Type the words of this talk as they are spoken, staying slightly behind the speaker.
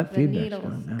The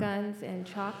Needles, Guns, and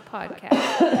Chalk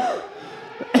podcast.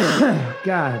 God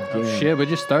damn. Oh, shit, we're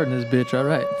just starting this bitch. All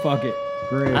right. Fuck it.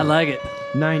 Great. I like it.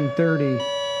 9:30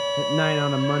 at night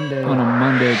on a Monday. On a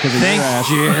Monday because of Thanks,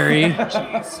 your ass. Jerry.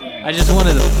 I just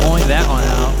wanted to point that one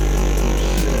out.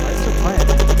 Why is it so quiet?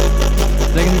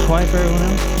 Is that going to be quiet for everyone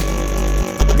else?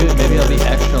 Good. Maybe I'll be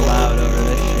extra loud over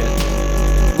this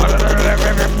shit.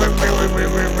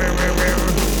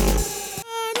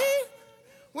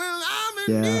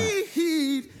 Yeah.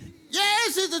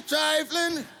 Yes, it's a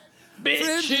trifling.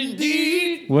 Bitch,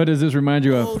 indeed. What does this remind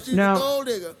you of? Oh, she's Now- a gold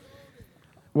digger.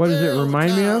 What does it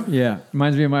remind me of? Yeah,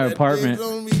 reminds me of my apartment.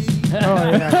 Oh,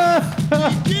 yeah.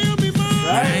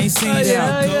 I ain't seen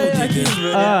that gold digger,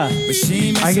 but she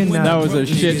ain't I can, messing with That the was a broke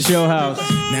shit niggas. show house. Now,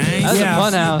 I ain't That's seen a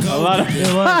fun house.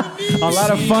 A lot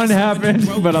of fun happened,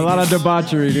 but a lot of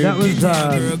debauchery, dude.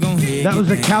 that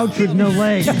was a couch with no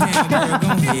legs. Get down, girl, go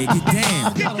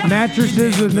ahead, get down.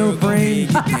 Mattresses with no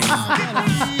frames.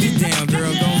 Get down,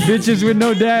 girl, go ahead. Bitches with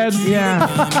no dads. Yeah.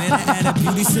 Met her at a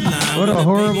beauty salon. What a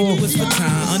horrible-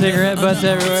 Cigarette butts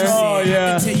everywhere. Oh,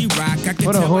 yeah.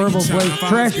 What a horrible place.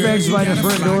 Trash bags by the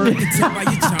front door. I can tell by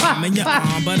your charm and your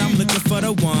arm, but I'm looking for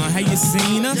the one. Have you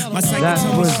seen her? My psychic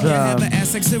was, told me you have an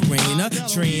ass like Serena,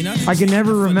 Trina. I can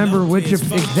never remember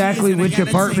exactly which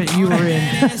apartment you were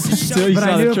in. Till you But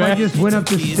saw I the knew if I trash. just went up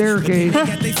the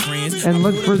staircase and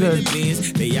looked for the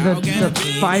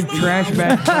 5 trash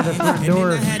bags by the front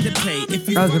door,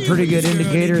 that was a pretty good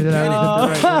indicator that I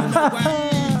was at the right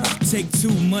place. Take too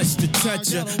much to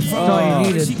touch her. That's all you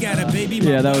needed. She got a baby.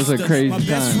 Yeah, that was a crazy My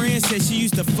best time. friend said she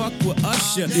used to fuck with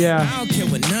Usher. Yeah. I don't care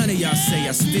what none of y'all say.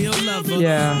 I still love her.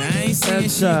 Yeah. Now, I ain't saying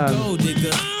That's, she a gold digger.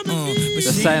 But The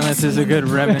she silence is a good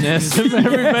reminiscence.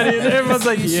 Everybody, everyone's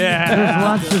like, There's yeah.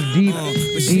 lots of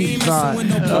deep thought.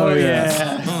 Oh,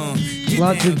 yeah.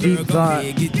 Lots of deep thought.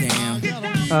 Get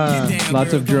down.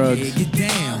 Lots of drugs. Get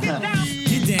down.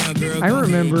 Get down, girl. I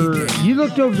remember you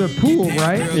looked over the pool,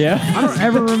 right? Yeah. I don't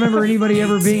ever remember anybody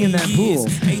ever being in that pool.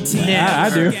 I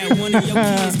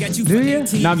do. Do you?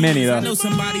 Not many, though.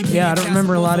 Yeah, I don't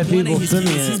remember a lot of people swimming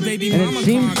in it. And it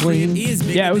seemed clean.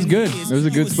 Yeah, it was good. It was a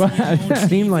good spot. It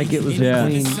seemed like it was Yeah. a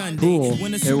clean pool.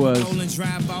 It was.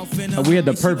 We had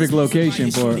the perfect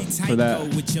location for that.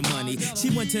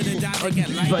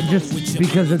 But just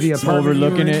because of the apartment.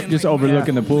 Overlooking you were in? it, just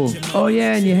overlooking the pool. Oh,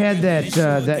 yeah, and you had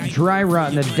that dry rot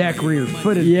in the deck where your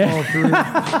foot would Yeah. fall through.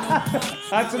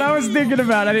 That's what I was thinking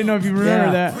about. I didn't know if you remember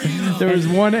Yeah. that. There was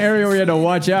one area where you had to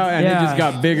watch out, and Yeah. it just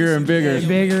got bigger and bigger.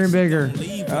 Bigger and bigger.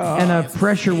 And a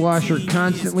pressure washer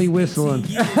constantly whistling.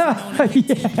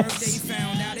 Yes.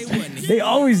 They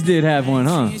always did have one,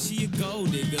 huh?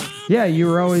 Yeah, you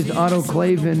were always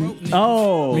autoclaving.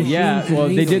 Oh, yeah. Machines and Well,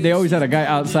 they needles. did. They always had a guy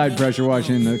outside pressure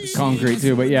washing the concrete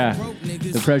too. But yeah,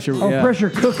 the pressure. Oh, yeah. pressure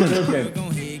cooking.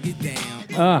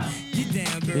 Ah,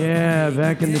 Yeah,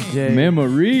 back in the day.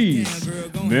 memories.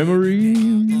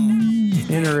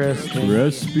 Interesting.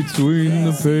 Rest between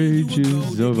the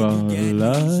pages of our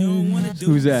lives.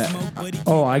 Who's that?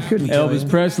 Oh, I couldn't tell Elvis you.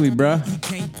 Presley, bruh.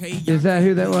 Is that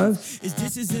who that was?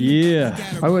 Yeah.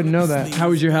 I wouldn't know that. How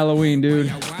was your Halloween, dude?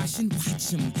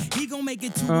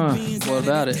 What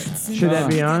about it? Should that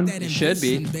be on? It should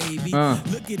be.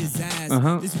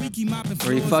 Uh-huh.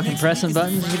 Were you fucking pressing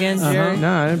buttons again, Jerry?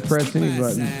 No, I didn't press any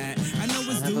buttons.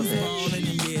 Son of a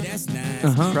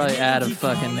bitch. Probably out of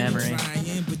fucking memory.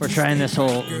 We're trying this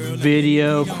whole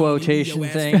video quotation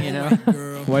thing, you know,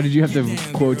 Why did you have to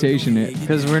quotation it?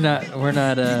 because we're not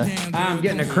I'm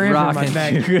getting a cramp in my rocking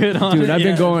back. too good on Dude, it. I've been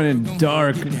yet. going in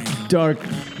dark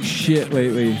shit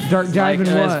lately. Dark Like, diving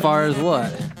what? as far as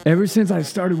what? Ever since I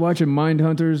started watching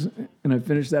Mindhunters and I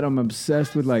finished that, I'm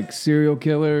obsessed with like serial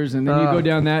killers. And then you go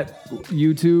down that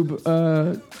YouTube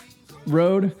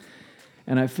road,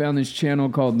 and I found this channel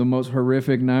called The Most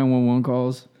Horrific 911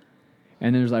 Calls.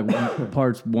 And there's like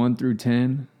parts 1 through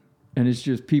 10, and it's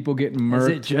just people getting Is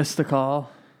murdered. it just the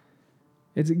call?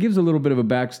 It gives a little bit of a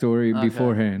backstory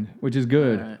beforehand, which is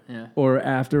good. All right, yeah. Or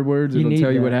afterwards, You it'll need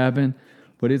tell you that. what happened.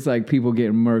 But it's like people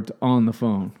getting murked on the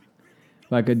phone.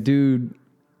 Like a dude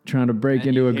trying to break And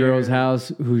into you a girl's hear-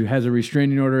 house who has a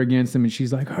restraining order against him, and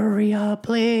she's like, hurry up,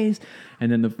 please.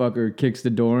 And then the fucker kicks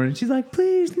the door, and she's like,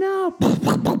 please, no.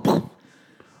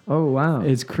 Oh, wow.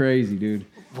 It's crazy, dude.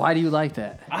 Why do you like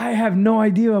that? I have no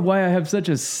idea why I have such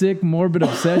a sick, morbid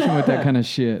obsession with that kind of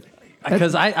shit.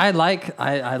 Because I like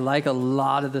a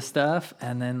lot of the stuff,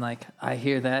 and then like I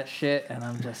hear that shit, and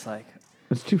I'm just like,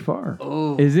 It's too far.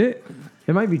 oh, Is it?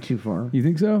 It might be too far. You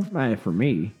think so? For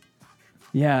me.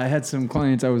 Yeah, I had some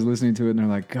clients I was listening to it, and they're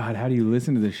like, God, how do you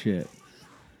listen to this shit?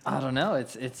 I don't know.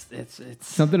 It's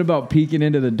Something about peeking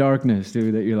into the darkness,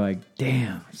 dude, that you're like,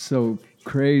 damn, so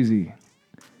crazy.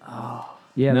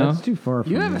 Yeah, No? that's too far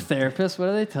from You have me. a therapist. What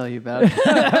do they tell you about it?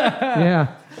 Yeah.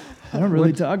 I don't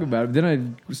really talk about it.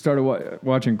 Then I started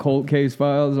watching Cold Case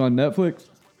Files on Netflix.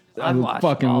 I watched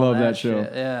fucking all love that show.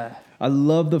 shit, Yeah. I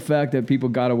love the fact that people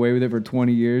got away with it for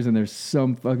 20 years and there's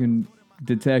some fucking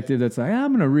detective that's like, I'm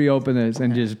going to reopen this.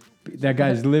 And just, that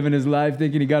guy's living his life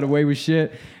thinking he got away with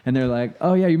shit. And they're like,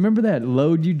 oh yeah, you remember that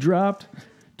load you dropped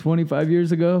 25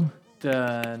 years ago?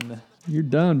 Done. You're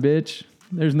done, bitch.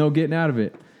 There's no getting out of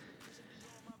it.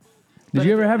 Did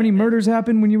you ever have any murders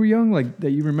happen when you were young, like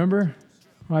that you remember?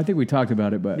 Well, I think we talked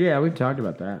about it, but Yeah, we've talked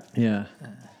about that. yeah.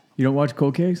 You don't watch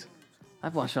Cold Case?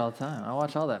 I've watched all the time. I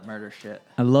watch all that murder shit.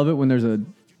 I love it when there's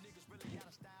an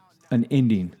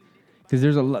ending, because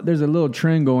there's a little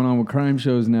trend going on with crime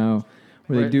shows now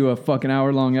where they do a fucking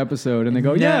hour-long episode and they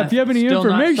go, yeah, if you have any Still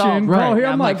not information, solved. call Right. here.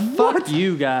 I'm like, fuck what?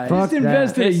 you guys. Fuck Just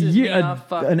invested Pisses me off.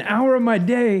 an hour of my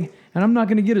day and I'm not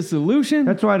going to get a solution?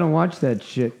 That's why I don't watch that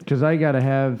shit, because I gotta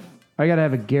have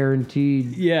a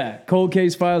guaranteed. Yeah, Cold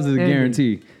Case Files is a Ending.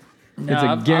 guarantee. No, It's a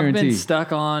I've guarantee. been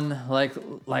stuck on like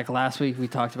last week we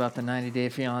talked about the 90 Day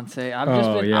Fiance.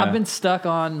 Oh, yeah. I've been stuck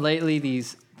on lately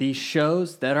these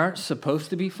shows that aren't supposed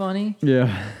to be funny,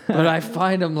 Yeah. but I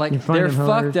find them like find they're them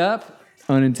fucked hilarious. up.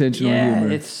 Unintentional Yeah,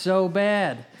 humor. it's so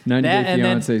bad. 90 That, Day and then,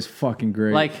 Fiance is fucking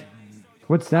great. like,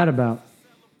 What's that about?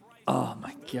 oh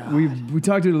my god, we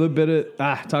talked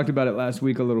talked about it last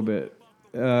week a little bit.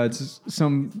 It's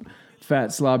some fat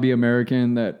slobby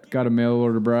American that got a mail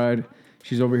order bride.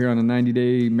 She's over here on a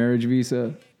 90-day marriage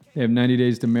visa. They have 90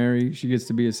 days to marry. She gets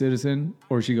to be a citizen,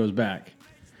 or she goes back.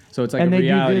 So it's like And a they do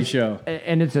reality this- show.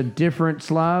 And it's a different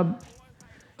slob.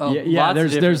 oh, Yeah, lots of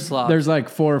there's different slobs. there's like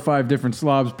 4 or 5 different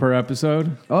slobs per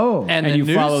episode. Oh, and and the you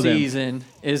new follow them. season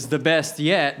is the best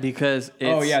yet because it's,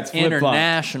 Oh, yeah, it's flip-flopped.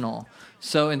 international.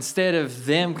 So instead of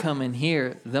them coming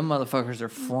here, them motherfuckers are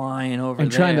flying over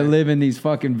And there. trying to live in these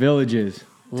fucking villages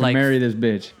to Like- marry this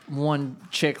bitch. One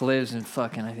chick lives in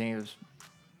fucking, I think it was,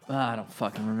 I don't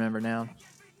fucking remember now,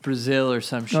 Brazil or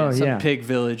some shit, Oh, some yeah. pig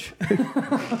village.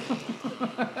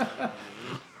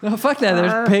 No, fuck that.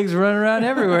 There's pigs running around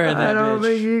everywhere in that I don't bitch.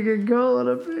 think you can call it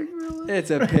a pig village.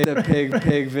 It's a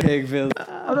pig village.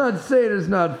 I'm not saying it's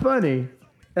not funny.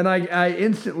 And I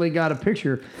instantly got a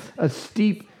picture, a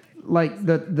steep, like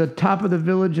the top of the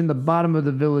village and the bottom of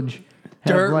the village.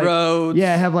 have Dirt like- roads.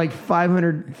 Yeah, have like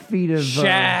 500 feet of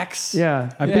Shacks. yeah.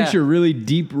 I Yeah. picture really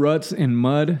deep ruts in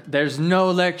mud. There's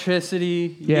no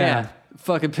electricity. Yeah.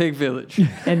 Fucking pig village.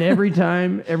 And every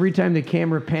time the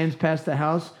camera pans past the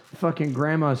house, fucking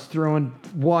grandma's throwing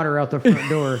water out the front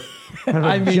door. Out of a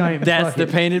I mean, giant that's the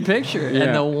bucket. painted picture. Yeah.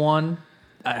 And the one,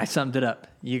 I summed it up.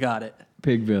 You got it.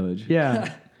 Pig village.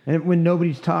 Yeah. And when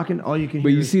nobody's talking, all you can hear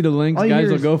But you is- see the links, all you guys hear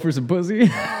will is- go for some pussy.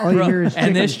 all you hear is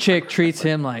And this chicken. chick treats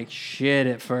him like shit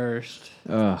at first.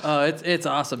 Ugh. Oh, it's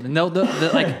awesome. And the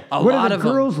like a What lot do of the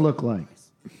them. girls look like?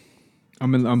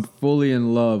 I'm fully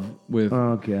in love with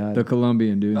Oh god. the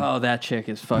Colombian dude. Oh, that chick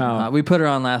is fucking Pow. hot. We put her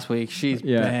on last week. She's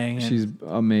Yeah, banging. she's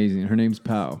amazing. Her name's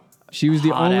Pau. She was the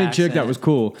Hot only chick that accent. was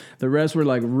cool. The rest were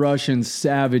like Russian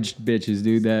savage bitches,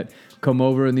 dude, that come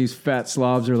over and these fat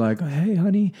slobs are like, hey,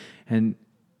 honey. And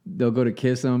they'll go to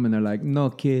kiss them and they're like, no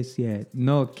kiss yet.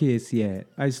 No kiss yet.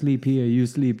 I sleep here. You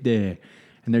sleep there.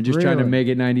 And they're just trying to Really? make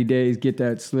it 90 days, get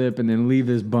that slip, and then leave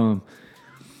this bum.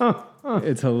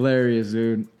 It's hilarious,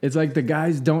 dude. It's like the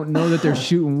guys don't know that they're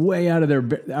shooting way out of their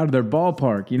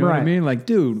ballpark. You know what I Right. mean? Like,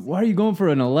 dude, why are you going for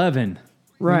an 11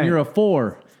 when Right. you're a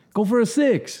 4? Go for a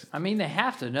 6. I mean, they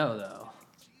have to know though.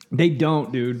 They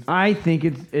don't, dude. I think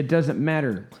it doesn't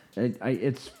matter.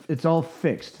 It's all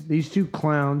fixed. These two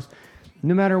clowns,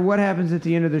 no matter what happens at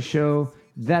the end of the show,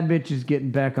 that bitch is getting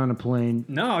back on a plane.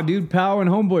 No, dude. Pau and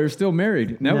Homeboy are still married.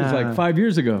 And that was Nah. like 5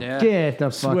 years ago. Yeah. Get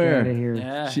the fuck Swear. out of here.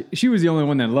 Yeah. She was the only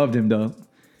one that loved him, though.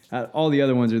 All the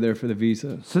other ones are there for the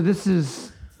visa. So this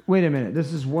is wait a minute.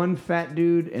 This is one fat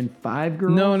dude and 5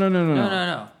 girls. No.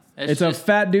 No. It's a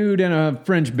fat dude and a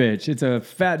French bitch. It's a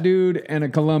fat dude and a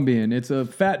Colombian. It's a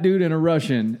fat dude and a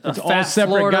Russian. It's a all fat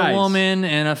separate Florida guys. woman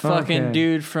and a fucking Okay.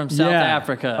 dude from South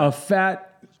Africa. A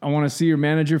fat, I want to see your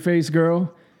manager face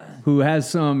girl who has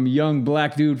some young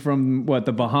black dude from,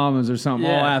 the Bahamas or something,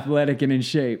 all Yeah. athletic and in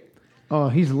shape. Oh,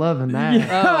 he's loving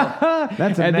that.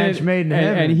 That's a match made in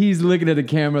heaven. And he's looking at the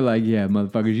camera like, yeah,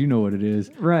 motherfuckers, you know what it is.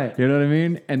 Right. You know what I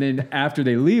mean? And then after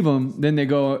they leave him, then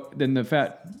the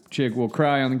fat chick will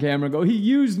cry on the camera and go, he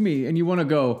used me. And you want to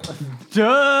go,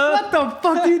 what the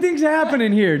fuck do you think's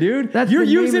happening here, dude? That's You're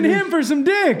the name using of him this- for some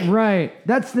dick. Right.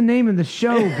 That's the name of the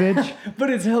show, bitch. But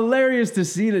it's hilarious to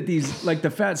see that these, like the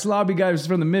fat slobby guys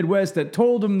from the Midwest that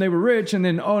told them they were rich and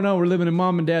then, oh no, we're living in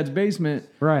mom and dad's basement.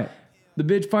 Right. The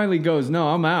bitch finally goes, no,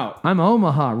 I'm out. I'm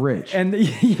Omaha rich. And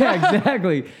yeah,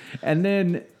 exactly. And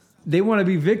then they want to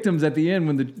be victims at the end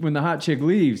when the hot chick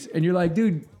leaves. And you're like,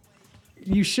 dude,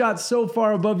 you shot so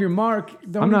far above your mark.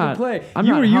 Don't even play.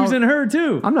 You were using her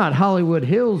too. I'm not Hollywood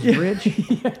Hills rich.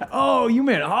 Yeah. Oh, you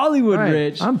meant Hollywood Right.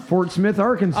 rich. I'm Fort Smith,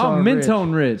 Arkansas. I'm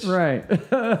Mentone rich. Right.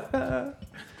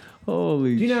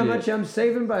 Holy shit. Do you know how much I'm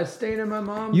saving by staying at my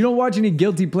mom's? You don't watch any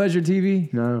guilty pleasure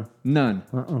TV? No. None.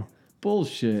 Uh-uh.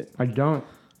 Bullshit. I don't.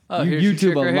 Oh, You here's your YouTube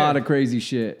chick a right lot here. of crazy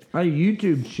shit. I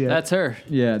YouTube shit. That's her.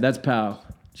 Yeah, that's Pal.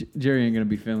 Jerry ain't gonna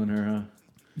be feeling her, huh?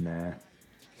 Nah.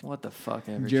 What the fuck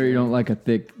ever. Jerry don't like a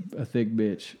thick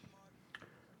bitch.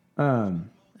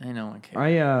 Ain't no one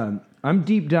cares. I'm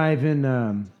deep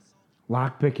diving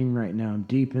lock picking right now. I'm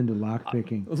deep into lock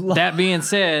picking. That being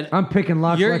said, I'm picking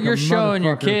locks you're like a showing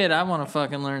your motherfucker. kid. I want to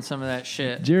fucking learn some of that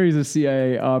shit. Jerry's a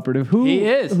CIA operative. Who He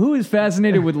is. Who is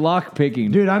fascinated with lock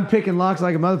picking? Dude, I'm picking locks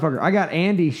like a motherfucker. I got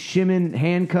Andy shimming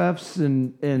handcuffs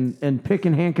and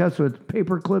picking handcuffs with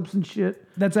paper clips and shit.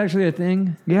 That's actually a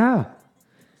thing. Yeah.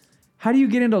 How do you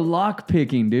get into lock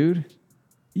picking, dude?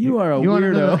 You are a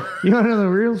weirdo. You want to know the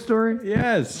real story?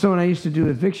 Yes. So when I used to do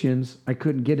evictions, I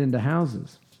couldn't get into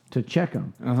houses to check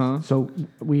them. Uh-huh. So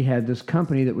we had this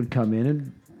company that would come in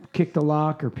and kick the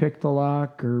lock or pick the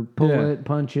lock or pull Yeah. it,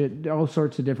 punch it, all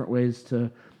sorts of different ways to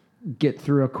get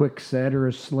through a quick set or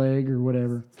a slag or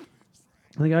whatever.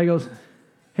 And the guy goes,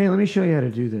 hey, let me show you how to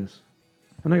do this.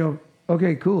 And I go,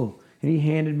 okay, cool. And he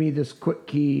handed me this quick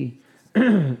key.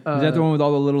 Is that the one with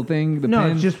all the little thing? The No,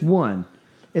 pins? it's just one.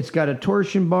 It's got a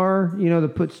torsion bar,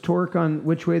 that puts torque on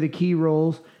which way the key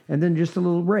rolls, and then just a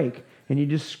little rake. And you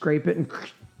just scrape it, and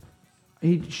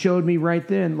he showed me right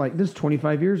then, like this is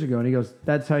 25 years ago, and he goes,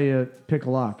 that's how you pick a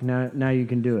lock. Now you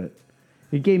can do it.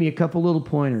 He gave me a couple little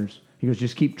pointers. He goes,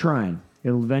 just keep trying.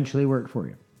 It'll eventually work for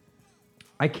you.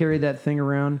 I carried that thing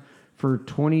around for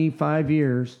 25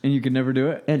 years. And you could never do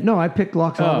it? And no, I picked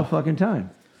locks all the fucking time.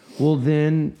 Well,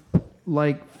 then,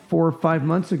 like 4 or 5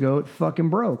 months ago, it fucking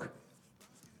broke.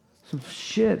 So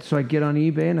shit. So I get on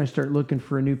eBay and I start looking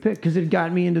for a new pick because it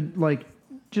got me into like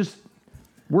just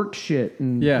work shit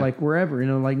and like wherever,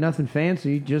 like nothing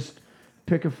fancy. Just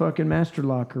pick a fucking master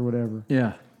lock or whatever.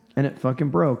 Yeah. And it fucking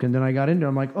broke. And then I got into it.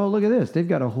 I'm like, oh, look at this. They've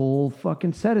got a whole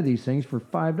fucking set of these things for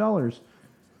 $5.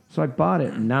 So I bought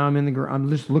it. And now I'm I'm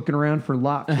just looking around for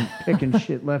locks and picking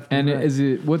shit left and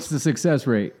right. What's the success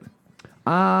rate?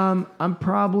 I'm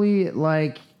probably at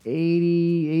like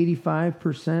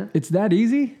 85%. It's that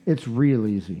easy? It's real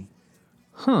easy.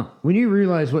 Huh. When you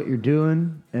realize what you're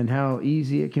doing and how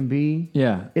easy it can be.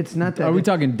 Yeah. It's not that. Are we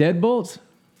talking deadbolts?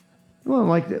 Well,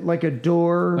 like a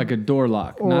door. Like a door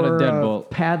lock, or not a deadbolt.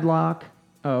 Padlock.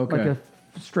 Oh, okay. Like a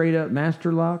straight up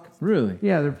master lock. Really?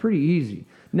 Yeah, they're pretty easy.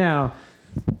 Now,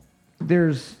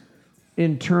 there's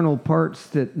internal parts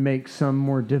that make some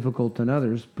more difficult than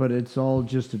others, but it's all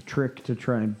just a trick to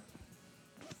try and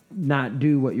not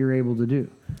do what you're able to do.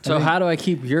 So how do I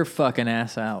keep your fucking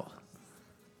ass out?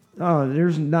 Oh,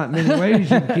 there's not many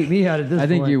ways you can keep me out at this point. I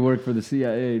think you work for the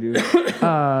CIA, dude.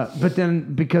 But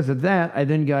then because of that, I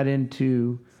then got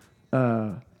into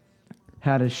how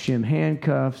to shim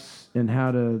handcuffs and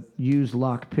how to use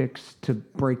lock picks to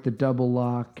break the double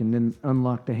lock and then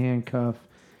unlock the handcuff.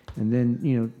 And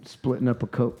then, splitting up a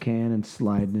Coke can and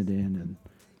sliding it in. And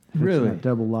Really? It's not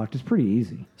double locked. It's pretty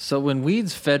easy. So when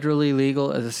weed's federally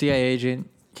legal as a CIA agent,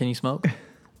 can you smoke?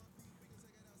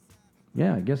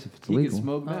 Yeah, I guess if it's He legal. can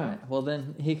smoke All now. right. Well,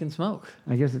 then he can smoke.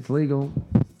 I guess it's legal.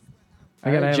 I All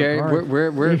gotta right, have Jerry, a card.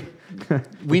 we're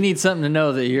we need something to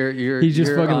know that you're. He just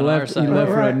you're fucking on our left. He side.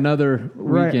 left for Right. another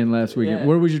Right. weekend last weekend. Yeah.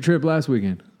 Where was your trip last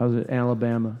weekend? I was at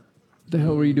Alabama. What the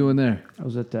hell were you doing there? I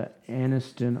was at the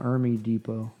Anniston Army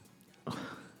Depot.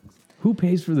 Who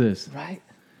pays for this? Right.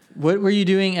 What were you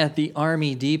doing at the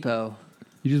Army Depot?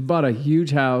 You just bought a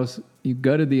huge house. You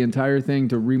gutted the entire thing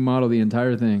to remodel the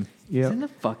entire thing. It's in Yeah. the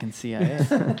fucking CIA.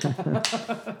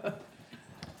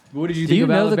 What did you Do think you of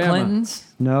know Alabama? the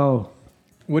Clintons? No.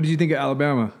 What did you think of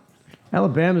Alabama?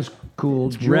 Alabama's cool.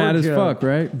 It's rad as fuck,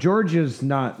 right? Georgia's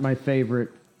not my favorite.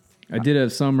 I did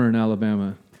have summer in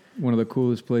Alabama. One of the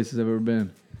coolest places I've ever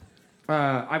been.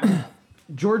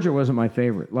 Georgia wasn't my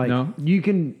favorite. Like No? you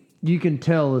can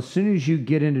tell as soon as you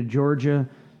get into Georgia,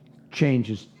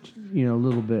 changes, a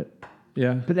little bit.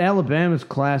 Yeah. But Alabama's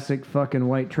classic fucking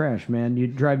white trash, man. You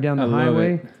drive down the I love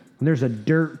highway, it. and there's a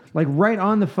dirt, like right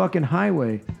on the fucking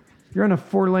highway. You're on a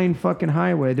 4-lane fucking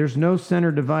highway. There's no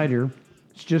center divider.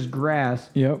 It's just grass.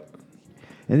 Yep.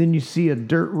 And then you see a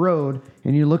dirt road,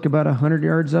 and you look about 100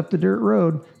 yards up the dirt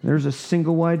road, and there's a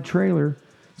single wide trailer.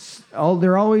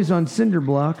 They're always on cinder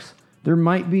blocks. There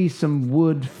might be some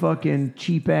wood fucking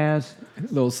cheap ass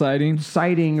Little sighting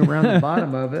siding around the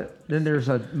bottom of it. Then there's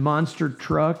a monster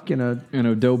truck and and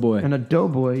a doughboy. a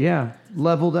doughboy. Yeah,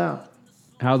 leveled out.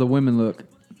 How the women look.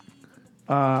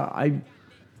 I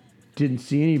didn't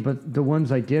see any, but the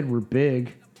ones I did were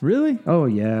big. Really? Oh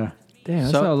yeah. Damn,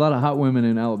 I So- saw a lot of hot women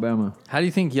in Alabama. How do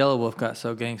you think Yellow Wolf got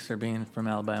so gangster being from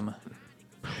Alabama?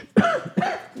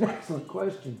 Excellent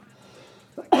question.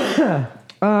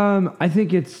 I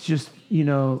think it's just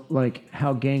like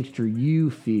how gangster you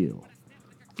feel.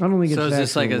 I don't think So it's is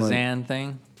this like a actual, Zan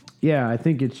thing? Yeah, I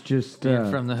think it's just Being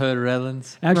from the hood of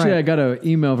Redlands? Actually, Right. I got an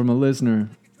email from a listener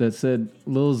that said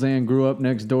Lil Xan grew up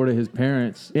next door to his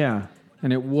parents, yeah.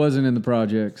 and it wasn't in the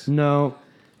projects. No.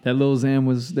 That Lil Xan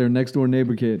was their next door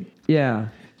neighbor kid. Yeah.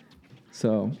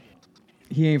 So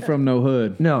he ain't from no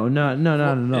hood. No, not at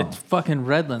all. It's fucking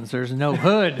Redlands. There's no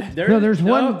hood. No, there's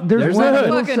one. There's a one hood.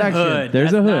 little Fucking section. hood.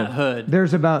 There's That's a not hood. hood.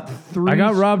 There's about 3. I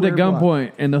got robbed at square blocks.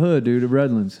 gunpoint in the hood, dude, of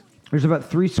Redlands. There's about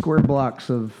 3 square blocks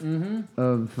of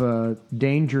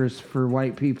dangerous for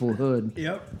white people hood.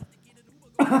 Yep.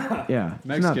 Yeah, it's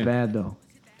Mexican. not bad though.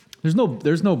 There's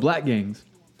no black gangs.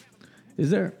 Is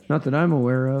there? Not that I'm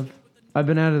aware of. I've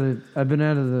been out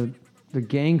of the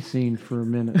gang scene for a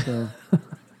minute though.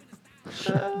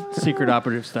 Secret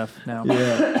operative stuff now.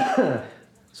 Yeah.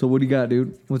 So what do you got,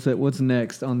 dude? What's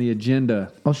next on the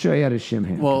agenda? I'll show you how to shim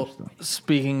handcuffs. Well, though.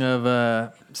 speaking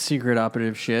of secret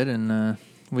operative shit, and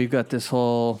we've got this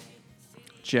whole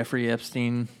Jeffrey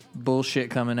Epstein bullshit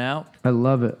coming out. I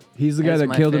love it. He's the guy That's that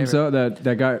my killed favorite. himself.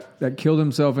 That guy that killed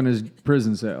himself in his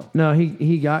prison cell. No,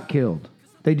 he got killed.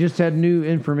 They just had new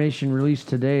information released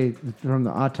today from the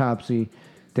autopsy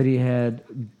that he had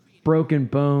broken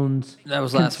bones. That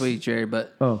was last week, Jerry.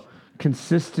 But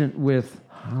Consistent with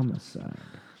homicide.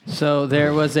 so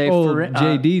there was a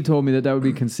JD told me that would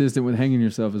be consistent with hanging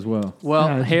yourself as well. well,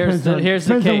 Yeah, it here's depends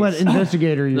the on case. what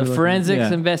investigator you're The looking at. forensics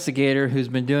Yeah. investigator who's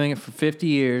been doing it for 50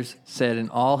 years said in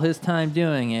all his time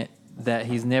doing it that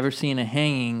he's never seen a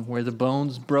hanging where the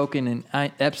bones broken in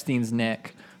Epstein's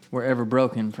neck were ever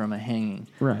broken from a hanging.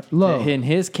 Right. Low. In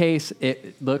his case,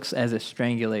 it looks as a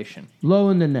strangulation. Low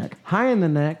in the neck. High in the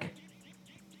neck.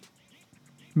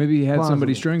 Maybe he had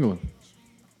somebody Plausible. strangle him.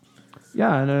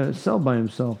 Yeah, in a cell by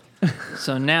himself.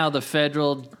 So now the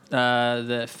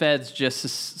feds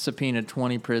just subpoenaed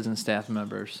 20 prison staff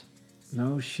members.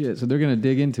 No shit. So they're gonna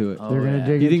dig into it. Oh, They're gonna yeah.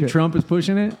 dig You into think it. Trump is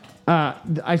pushing it?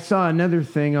 I saw another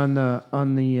thing on the I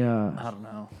don't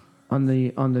know. on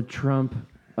the Trump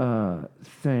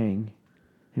thing.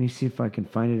 Let me see if I can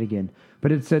find it again.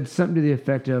 But it said something to the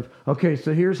effect of, okay,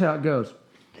 so here's how it goes.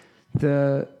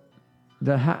 The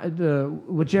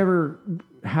whichever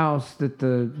house that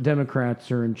the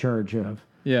Democrats are in charge of,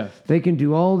 Yeah. they can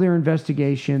do all their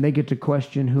investigation. They get to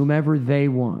question whomever they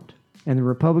want. And the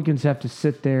Republicans have to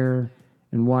sit there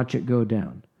and watch it go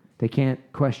down. They can't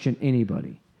question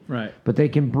anybody. Right. But they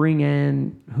can bring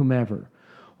in whomever.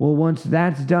 Well, once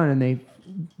that's done and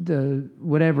the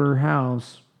whatever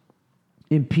house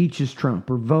impeaches Trump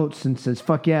or votes and says,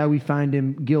 fuck yeah, we find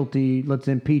him guilty, let's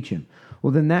impeach him.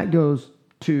 Well, then that goes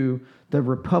to the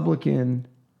Republican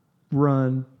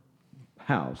run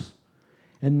house.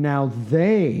 And now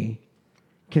they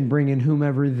can bring in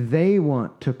whomever they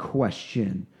want to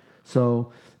question.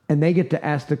 So, and they get to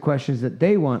ask the questions that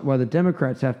they want while the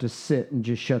Democrats have to sit and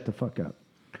just shut the fuck up.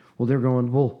 Well, they're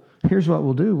going, well, here's what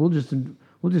we'll do.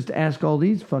 We'll just ask all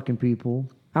these fucking people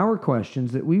our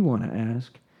questions that we want to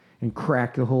ask and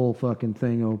crack the whole fucking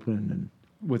thing open. And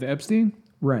With Epstein?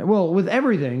 right. Well, with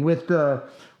everything, with the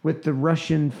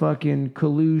Russian fucking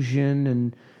collusion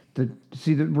and the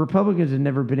Republicans have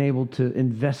never been able to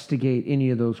investigate any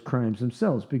of those crimes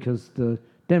themselves because the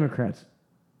Democrats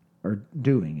are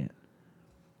doing it.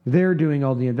 They're doing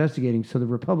all the investigating, so the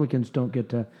Republicans don't get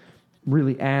to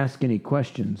really ask any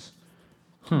questions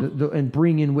and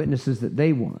bring in witnesses that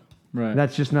they want. Right.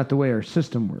 That's just not the way our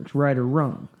system works, right or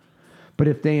wrong. But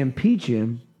if they impeach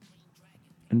him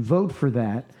and vote for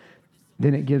that,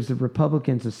 then it gives the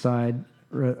Republicans a side.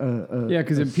 Yeah,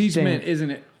 because impeachment isn't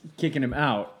it kicking him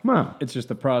out. Well, It's just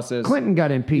the process. Clinton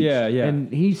got impeached. Yeah, yeah.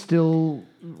 And he still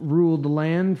ruled the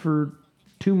land for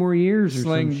 2 more years or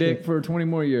Slang some dick shit. for 20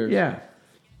 more years. Yeah.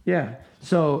 Yeah.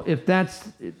 So if that's,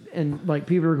 and like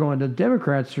people are going, the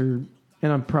Democrats are,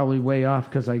 and I'm probably way off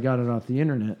because I got it off the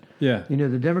internet. Yeah. You know,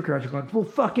 the Democrats are going, well,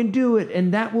 fucking do it.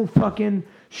 And that will fucking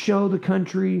show the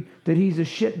country that he's a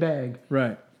shitbag.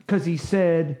 Right. Because he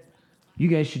said, you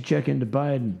guys should check into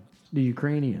Biden, the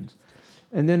Ukrainians.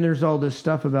 And then there's all this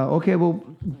stuff about, okay, well,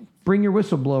 bring your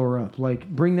whistleblower up. Like,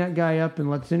 bring that guy up and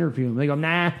let's interview him. They go,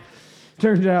 nah.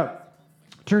 Turns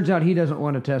out he doesn't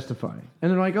want to testify.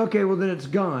 And they're like, okay, well, then it's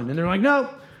gone. And they're like, nope,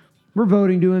 we're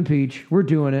voting to impeach. We're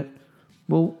doing it.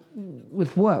 Well,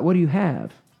 with what? What do you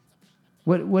have?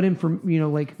 What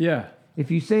like Yeah. if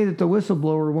you say that the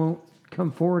whistleblower won't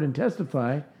come forward and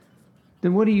testify,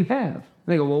 then what do you have?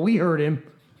 They go, well, we heard him,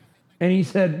 and he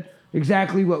said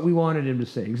exactly what we wanted him to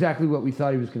say, exactly what we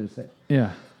thought he was going to say.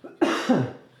 Yeah.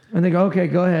 And they go, okay,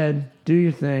 go ahead, do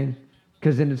your thing,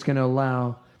 because then it's going to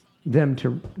allow them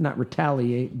to not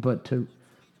retaliate, but to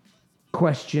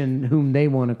question whom they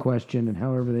want to question and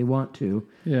however they want to.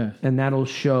 Yeah. And that'll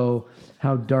show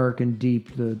how dark and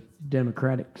deep the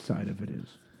Democratic side of it is.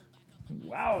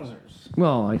 Wowzers.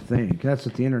 Well, I think. That's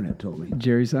what the internet told me.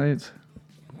 Jerry Science.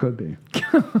 Could be.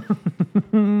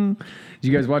 Did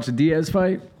you guys watch the Diaz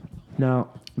fight? No.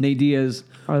 Nate Diaz,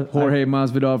 I- Jorge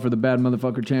Masvidal for the Bad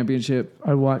Motherfucker Championship.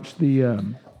 I watched the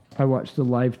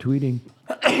live tweeting.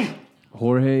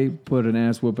 Jorge put an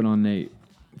ass whooping on Nate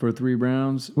for 3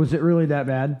 rounds. Was it really that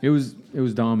bad? It was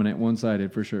dominant,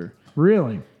 one-sided for sure.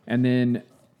 Really? And then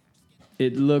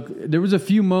there was a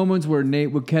few moments where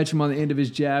Nate would catch him on the end of his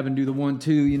jab and do the 1-2,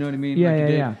 you know what I mean? Yeah, he yeah,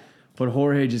 did. yeah. But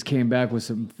Jorge just came back with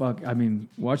some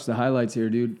watch the highlights here,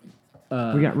 dude.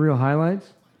 We got real highlights?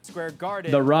 Square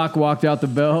guarded. The Rock walked out the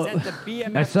belt. Sent the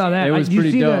BMF I saw that. It was Did you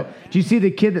pretty see dope. Did you see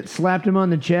the kid that slapped him on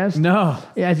the chest? No.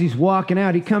 As he's walking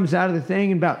out, he comes out of the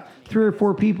thing and about 3 or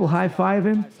 4 people high-five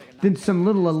him. Then some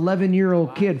little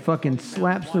 11-year-old kid fucking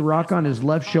slaps the Rock on his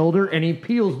left shoulder and he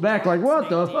peels back like, what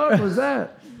the fuck was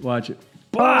that? Watch it.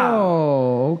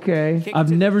 Oh, okay. Kick I've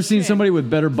to the never seen chin. somebody with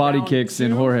better body Round kicks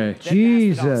than 2, Jorge. then Masvidal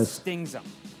Jesus. Stings him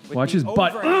with Watch the his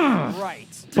butt. overhand Right.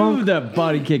 Dude, that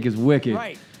body kick is wicked.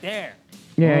 Right there.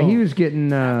 Yeah, Whoa. he was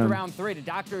getting. After round 3, the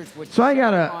doctors would. So I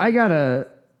got check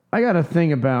on- a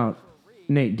thing about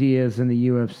Nate Diaz and the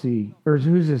UFC. Or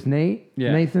who's this? Nate?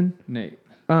 Yeah. Nathan? Nate.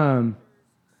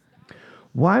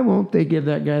 Why won't they give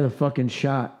that guy the fucking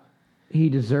shot he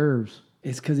deserves?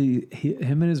 It's because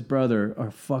him and his brother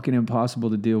are fucking impossible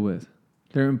to deal with.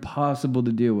 They're impossible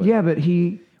to deal with. Yeah, but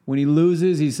When he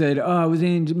loses, he said, "Oh, I was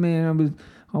injured, man.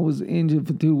 I was injured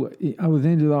I was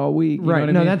injured all week." You know Right. what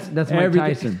I No, mean? that's Mike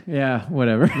Tyson. Yeah,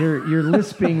 whatever. You're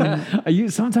lisping.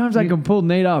 Sometimes I can pull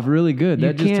Nate off really good. You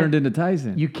That just can't- turned into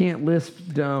Tyson. You can't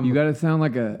lisp dumb. You got to sound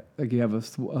like you have a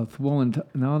swollen.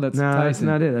 No, that's No, Tyson. that's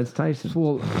not it. That's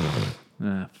Tyson.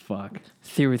 Fuck.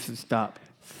 Seriously, stop.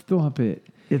 Stop it.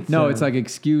 It's, It's like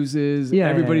excuses. yeah,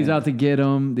 Everybody's yeah. out to get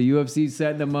him. The UFC's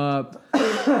setting them up.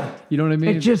 You know what I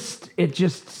mean? It just. You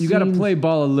got to seems- play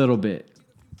ball a little bit.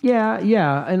 Yeah,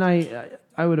 and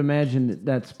I would imagine that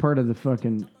that's part of the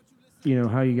fucking,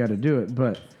 how you got to do it.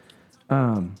 But,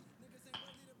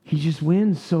 he just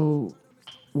wins so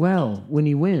well when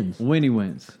he wins. When he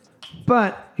wins.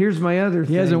 But here's my other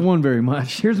thing. He hasn't won very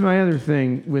much. Here's my other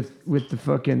thing with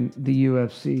the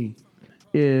UFC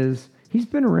is he's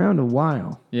been around a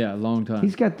while. Yeah, a long time.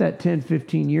 He's got that 10,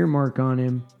 15 year mark on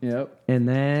him. Yep. And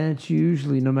that's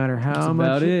usually no matter how That's much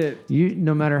about it.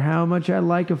 no matter how much I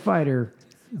like a fighter,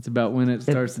 It's about when it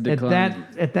starts to decline.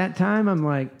 at that time I'm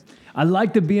like, I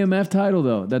like the BMF title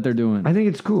though that they're doing. I think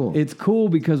it's cool. It's cool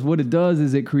because what it does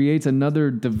is it creates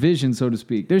another division, so to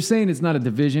speak. They're saying it's not a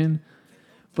division,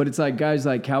 but it's like guys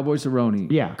like Cowboy Cerrone,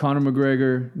 Yeah. Conor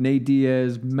McGregor, Nate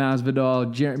Diaz,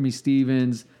 Masvidal, Jeremy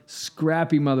Stevens,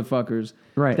 scrappy motherfuckers,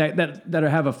 Right. That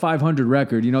have a 500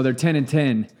 record. They're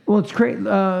 10-10. Well, it's great.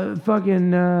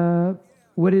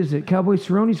 What is it? Cowboy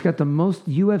Cerrone's got the most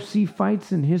UFC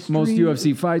fights in history. Most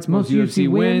UFC fights, most UFC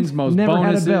wins, most never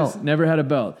bonuses. Had a belt. Never had a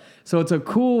belt. So it's a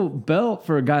cool belt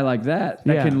for a guy like that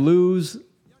Yeah. can lose,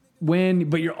 win,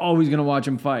 but you're always going to watch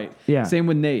him fight. Yeah. Same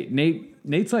with Nate.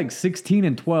 Nate's like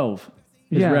 16-12,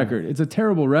 his Yeah. record. It's a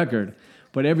terrible record,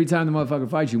 but every time the motherfucker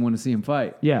fights, you want to see him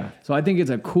fight. Yeah. So I think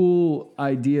it's a cool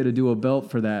idea to do a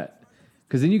belt for that.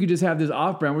 Because then you could just have this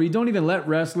off-brand where you don't even let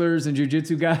wrestlers and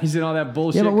jiu-jitsu guys and all that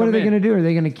bullshit Yeah, but what are come they in. going to do? Are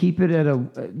they going to keep it at a?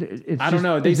 It's I don't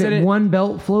know. They is said it it- one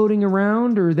belt floating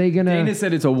around, or are they going Dana to?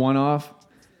 said it's a one-off,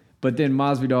 but then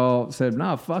Masvidal said,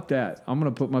 "Nah, fuck that. I'm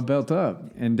gonna put my belt up."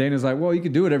 And Dana's like, "Well, you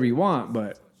can do whatever you want,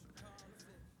 but."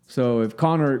 So if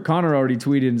Conor already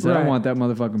tweeted and said, "I Right. want that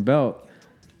motherfucking belt,"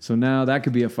 so now that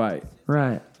could be a fight.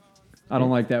 Right. I don't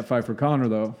like that fight for Conor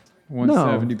though.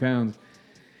 170 pounds.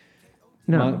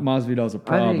 No. Masvidal's a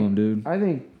problem, dude. I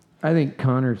think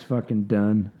Connor's fucking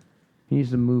done. He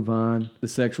needs to move on. The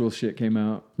sexual shit came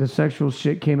out. The sexual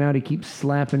shit came out. He keeps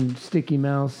slapping Sticky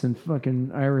Mouse and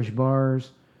fucking Irish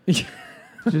bars.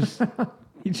 Just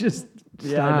He just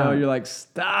yeah, I know. Stop. You're like,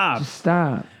 stop.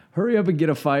 stop. Hurry up and get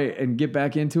a fight and get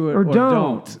back into it, Or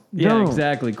don't. Yeah, Don't.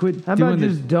 exactly. Quit How doing about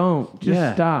this. just don't? Just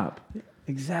Yeah. stop.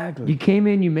 Exactly. You came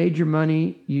in, you made your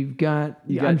money. You've got.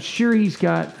 You I'm got- sure he's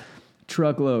got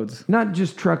Truckloads. not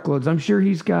just truckloads. I'm sure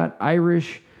he's got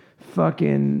Irish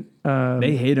fucking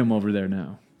They hate him over there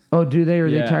now. Oh, do they? Are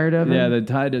they tired of him? Yeah, the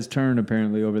tide has turned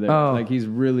apparently over there. Oh. Like he's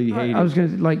really hated. I was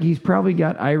gonna like he's probably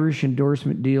got Irish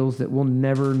endorsement deals that we'll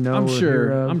never know. I'm or sure.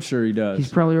 hear of. I'm sure he does.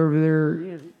 He's probably over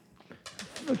there.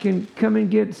 Fucking come and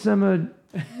get some of,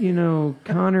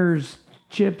 Connor's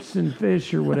chips and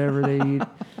fish or whatever they eat.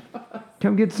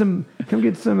 Come get some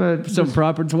some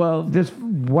proper 12. this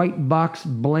white box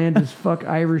bland as fuck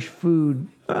Irish food.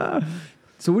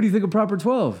 So what do you think of proper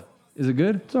 12? Is it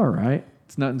good? It's all right.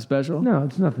 It's nothing special. No,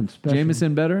 it's nothing special.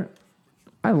 Jameson better?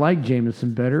 I like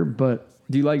Jameson better, but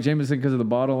Do you like Jameson because of the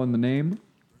bottle and the name?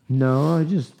 no, You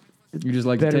just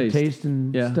like better the taste. taste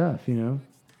and Yeah. stuff,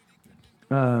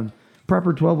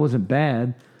 Proper 12 wasn't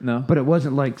bad, No. but it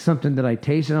wasn't like something that I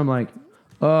tasted. I'm like,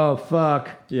 oh fuck.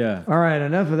 Yeah. All right,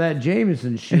 enough of that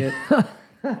Jameson shit.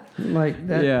 Like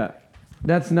that. Yeah.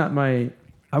 That's not my.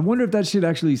 I wonder if that shit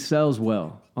actually sells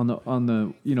well on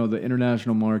the the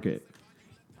international market,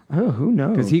 Oh, who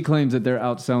knows? because he claims that they're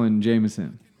outselling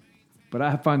Jameson. But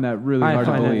I find that really I hard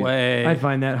to find that believe. Way. I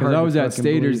find that hard. Because I to was at fucking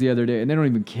Staters believe. the other day, and they don't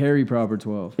even carry proper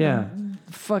 12. Yeah,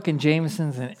 Fucking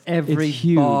Jameson's in every It's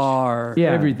huge. bar.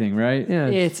 Yeah. Everything, right? yeah.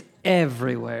 It's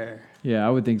everywhere. Yeah, I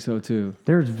would think so too.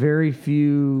 There's very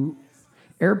few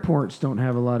airports don't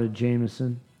have a lot of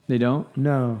Jameson. They don't?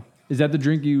 No, Is that the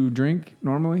drink you drink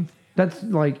normally? that's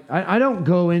like I don't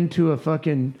go into a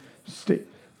fucking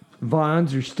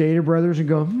Vons or Stater Brothers and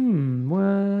go,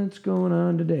 what's going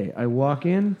on today? I walk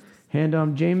in, hand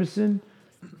on Jameson,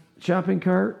 shopping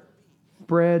cart,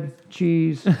 bread,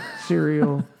 cheese,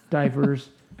 cereal, diapers,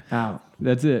 out.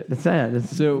 That's it. That's that.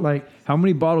 That's So, like how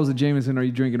many bottles of Jameson are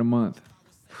you drinking a month?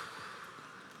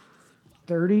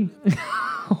 30.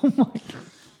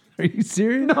 Are you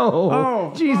serious? No.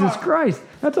 Oh, Jesus Christ.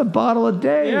 That's a bottle a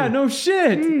day. Yeah, no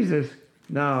shit. Jesus.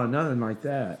 No, nothing like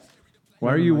that.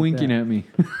 Why are you like winking that. at me?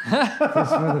 This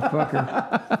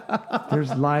motherfucker.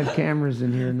 There's live cameras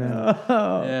in here now.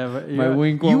 Yeah, but My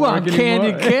wink won't you on work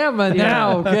candid anymore. camera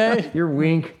now, okay? Your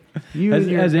wink. You Has,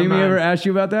 and your, has come Amy on. ever asked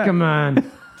you about that? Come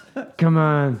on. Come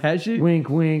on. Has she? Wink,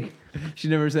 wink. She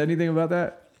never said anything about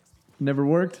that? Never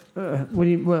worked? What do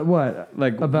you what?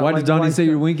 Like, About, why like, did Donnie life say stuff?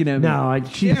 you're winking at me?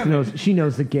 No, she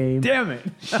knows the game. Damn it.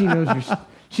 She knows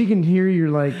she can hear your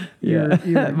your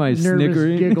My nervous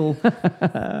snickering. giggle.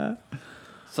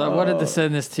 So I wanted to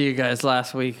send this to you guys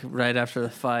last week, right after the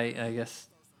fight, I guess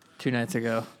 2 nights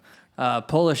ago.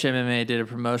 Polish MMA did a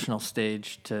promotional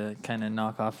stage to kind of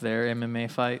knock off their MMA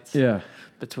fights. Yeah.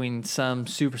 Between some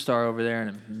superstar over there and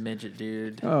a midget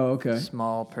dude. Oh, okay.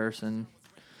 Small person.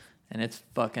 And it's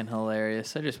fucking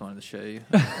hilarious. I just wanted to show you.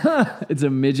 It's a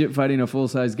midget fighting a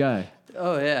full-size guy.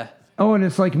 Oh, yeah. Oh, and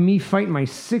it's like me fighting my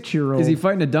 6-year-old. Is he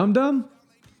fighting a dum-dum?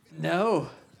 No.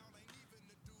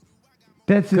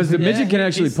 That's Because the his- midget can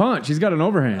actually he's- punch. He's got an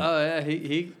overhand. Oh, yeah.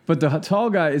 He But the tall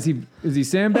guy, is he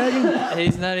sandbagging?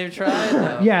 he's not even trying,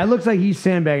 though. Yeah, it looks like he's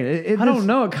sandbagging. I don't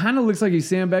know. It kind of looks like he's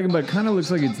sandbagging, but it kind of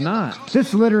looks like it's not.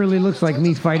 This literally looks like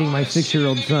me fighting my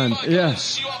 6-year-old son. Yeah.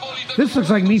 This looks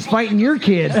like me fighting your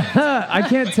kid. I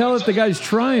can't tell if the guy's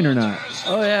trying or not.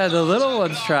 Oh, yeah. The little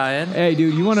one's trying. Hey,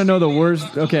 dude, you want to know the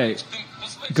worst? Okay,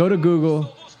 go to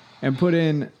Google and put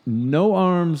in no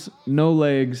arms, no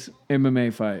legs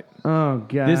MMA fight. Oh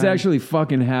god. This actually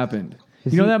fucking happened.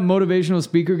 Is You know he- that motivational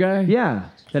speaker guy? Yeah,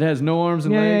 That has no arms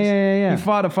and Yeah, legs? yeah. He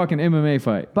fought a fucking MMA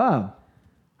fight. Bob.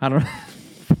 I don't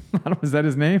is that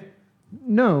his name?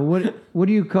 No, what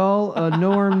do you call a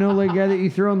no arm, no leg guy that you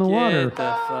throw in the water? Get the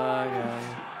fuck out.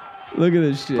 Look at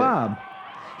this shit. Bob.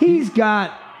 He's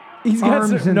got He's got arms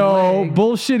some, and no legs.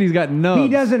 bullshit. He's got nubs. He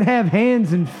doesn't have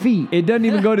hands and feet. It doesn't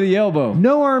even go to the elbow.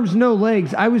 No arms, no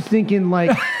legs. I was thinking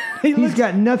like he's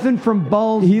got nothing from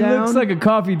balls He down. looks like a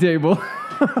coffee table.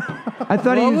 I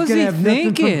thought he What was was gonna he have nothing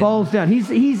thinking? from balls down.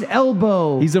 He's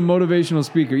elbow. He's a motivational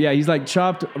speaker. Yeah, he's like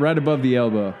chopped right above the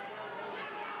elbow.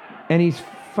 and he's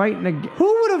fighting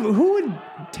Who would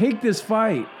take this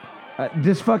fight?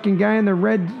 this fucking guy in the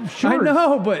red shorts. I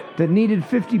know, but That needed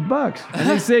 $50. and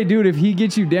they say, dude, if he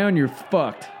gets you down, you're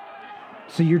fucked.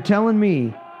 So you're telling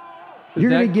me you're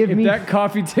gonna give if me that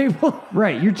coffee table?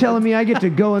 right? You're telling me I get to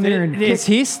go in there and kick. Is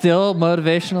he still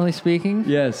motivationally speaking?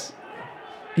 Yes.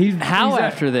 How he's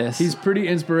after this? He's pretty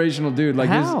inspirational, dude. Like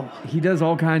How? he does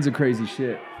all kinds of crazy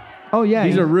shit. Oh yeah,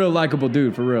 He's a real likable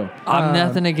dude, for real. I'm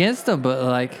nothing against him, but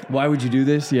like, Why would you do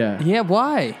this? Yeah, yeah,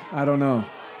 why? I don't know.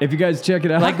 If you guys check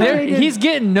it out, Like, they didn't- he's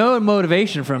getting no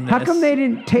motivation from this. How come they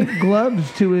didn't tape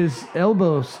gloves to his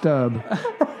elbow stub?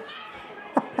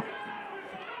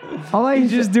 All I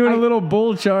he's just doing a little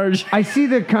bull charge. I see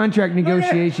the contract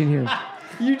negotiation here.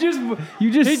 You just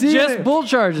He see just it. bull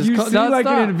charges. You see like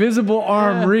an invisible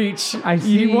arm Yeah. reach. I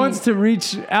He see- wants to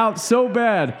reach out so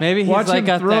bad. Maybe he's watch like him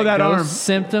got throw that, that ghost arm.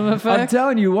 symptom I'm effect.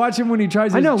 telling you, watch him when he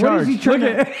tries I his know. charge. What is he trying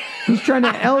Look to? at He's trying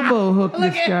to elbow hook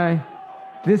this guy.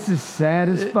 This is sad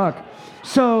as fuck.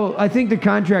 So I think the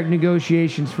contract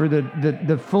negotiations for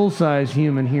the full size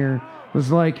human here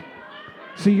was like,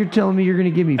 so you're telling me you're going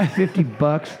to give me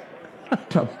 $50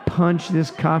 to punch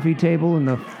this coffee table in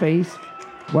the face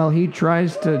while he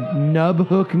tries to nub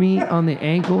hook me on the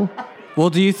ankle? Well,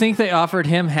 do you think they offered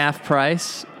him half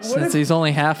price since he's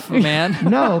only half a man?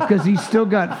 No, because he still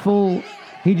got full.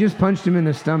 He just punched him in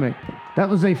the stomach. That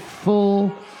was a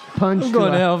full punch. I'm to going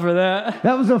a- to hell for that.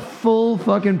 That was a full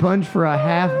fucking punch for a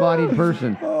half-bodied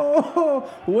person. Oh,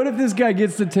 what if this guy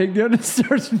gets the takedown and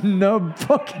starts nub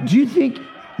fucking? Do you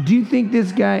think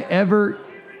this guy ever?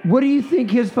 What do you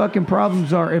think his fucking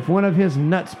problems are if one of his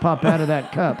nuts pop out of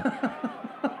that cup?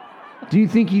 Do you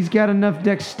think he's got enough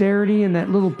dexterity and that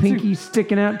little pinky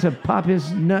sticking out to pop his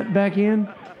nut back in?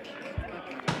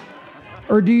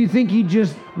 Or do you think he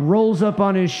just rolls up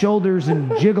on his shoulders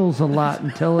and jiggles a lot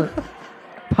until it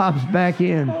pops back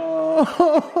in?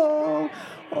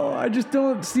 Oh, I just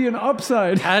don't see an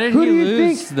upside. How did Who he do you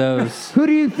lose think- those? Who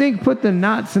do you think put the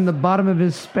knots in the bottom of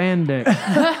his spandex?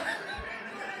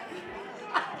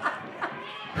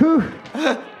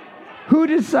 Who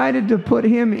decided to put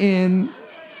him in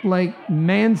like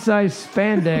man-sized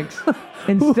spandex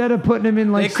instead of putting him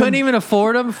in like They couldn't even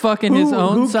afford him fucking his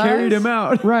own Who size? carried him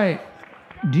out? right?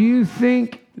 Do you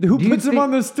think Who do you puts him think-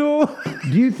 on the stool?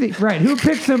 Do you think right? Who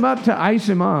picks him up to ice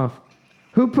him off?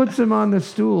 Who puts him on the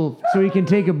stool so he can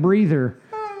take a breather?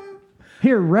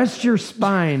 Here, rest your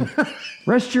spine,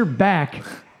 rest your back,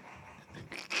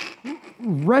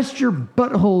 rest your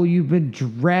butthole. You've been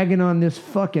dragging on this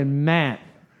fucking mat.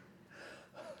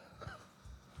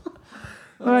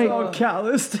 Right, All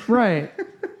calloused. right.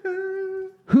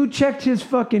 Who checked his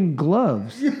fucking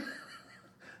gloves?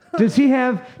 Does he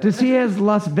has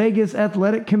Las Vegas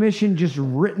Athletic Commission just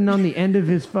written on the end of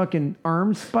his fucking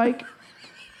arm spike?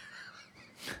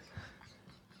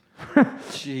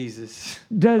 Jesus.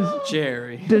 Does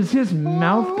Jerry. his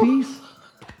mouthpiece?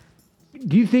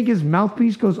 Do you think his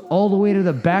mouthpiece goes all the way to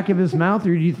the back of his mouth,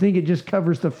 or do you think it just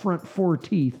covers the front 4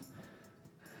 teeth?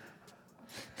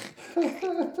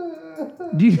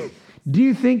 Do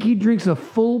you think he drinks a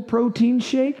full protein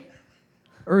shake,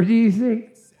 or do you think?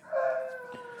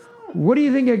 What do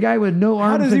you think a guy with no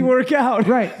arms? How does he and- work out?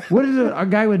 Right. What does a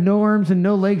guy with no arms and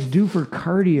no legs do for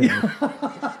cardio?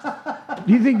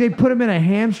 Do you think they put him in a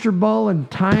hamster ball and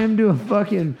tie him to a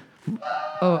fucking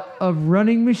a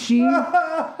running machine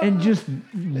and just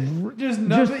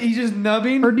He's just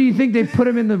nubbing. or do you think they put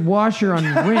him in the washer on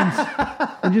rinse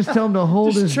and just tell him to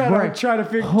hold Just his try breath?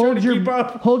 to keep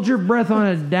up. Hold your breath on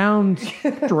a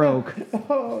downstroke.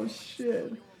 Oh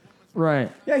shit.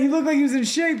 Right. Yeah, he looked like he was in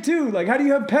shape too. Like, how do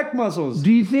you have pec muscles? Do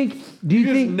you think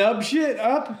Just nub shit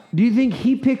up? do you think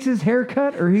he picks his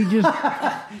haircut or he just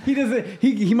He doesn't.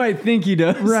 He might think he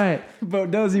does. right.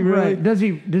 But does he really? Right. Does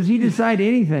he decide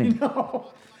anything?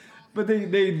 But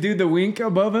they do the wink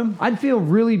above him. I'd feel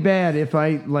really bad if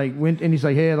I like went and he's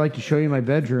like, "Hey, I'd like to show you my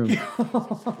bedroom,"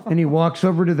 and he walks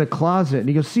over to the closet and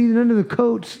he goes, "See, none of the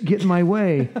coats get in my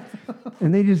way,"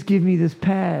 and they just give me this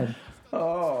pad.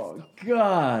 Oh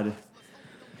God.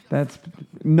 That's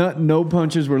No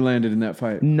punches were landed in that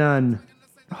fight. none.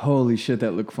 Holy shit,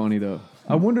 that looked funny though.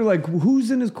 I wonder like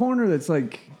who's in his corner that's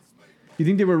like, you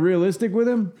think they were realistic with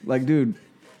him? Like, dude,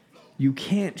 you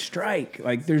can't strike.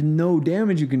 Like, there's no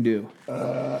damage you can do.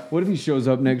 What if he shows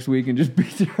up next week and just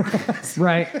beats your ass?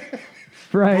 Right.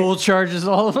 Right. Bull charges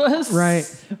all of us. Right.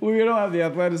 We don't have the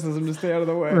athleticism to stay out of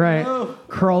the way. Right.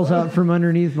 Crawls out from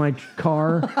underneath my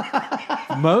car.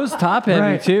 Mo's top heavy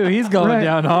Right. too. He's going Right.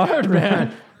 down hard,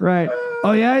 man. Right.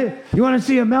 Oh yeah. You want to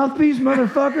see a mouthpiece,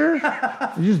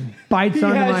 motherfucker? He just bites He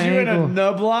onto has my you in a ankle.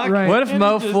 nub lock. Right. What if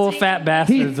Mo full fat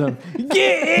bastards him?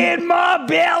 Get in my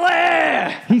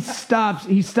belly! He stops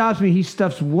me. He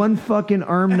stuffs one fucking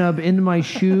arm nub into my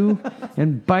shoe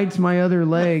and bites my other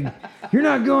leg. You're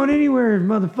not going anywhere,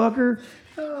 motherfucker.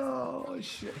 Oh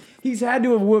shit. He's had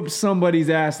to have whooped somebody's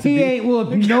ass. To He be, ain't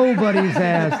whooped nobody's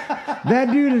ass. That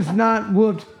dude has not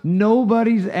whooped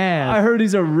nobody's I ass. heard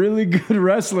he's a really good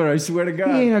wrestler. I swear to God.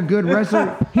 He ain't a good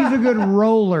wrestler. He's a good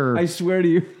roller. I swear to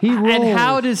you. He rolls. And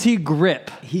how does he grip?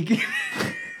 He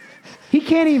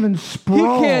can't even He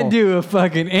sprawl. can't do a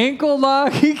fucking ankle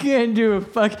lock. He can't do a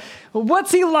fuck.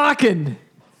 What's he locking?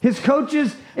 His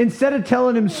coaches, instead of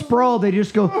telling him sprawl, they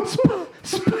just go spa,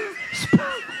 spa,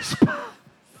 spa, spa,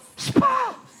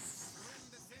 spa,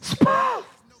 spa.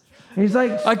 And he's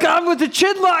like, I got him with the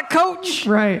chin lock, coach.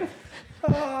 right.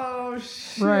 Oh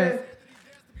shit! Right.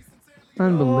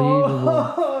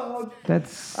 Unbelievable.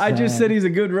 That's I just sad. said he's a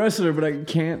good wrestler, but I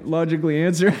can't logically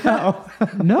answer how.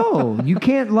 No, you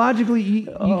can't logically.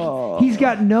 He's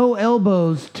got no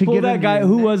elbows to Pull get that under guy. your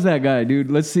Who neck. was that guy, dude?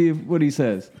 Let's see what he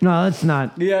says. No, that's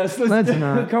not. Yes, Let's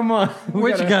not. Come on.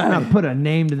 Which guy? Not put a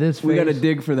name to this. We got to face.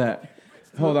 dig for that.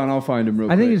 Hold on, I'll find him real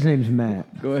I quick. think his name's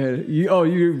Matt. Go ahead.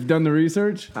 You've done the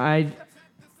research?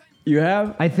 You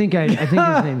have? I think his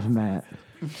name's Matt.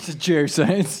 It's Jerry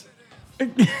Science.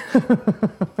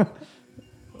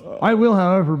 I will,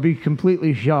 however, be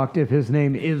completely shocked if his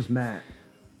name is Matt.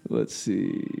 Let's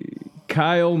see.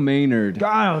 Kyle Maynard.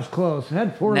 God, I was close.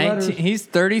 Had 4 letters. He's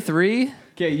 33.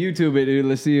 Okay, YouTube it, dude.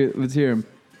 Let's see it. Let's hear him.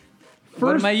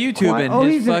 What am I YouTubing? Oh,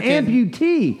 His he's an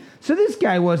amputee. So this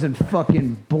guy wasn't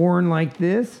fucking born like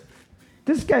this.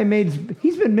 This guy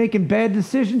he's been making bad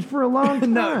decisions for a long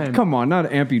time. No, come on, not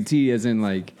amputee as in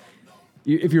like,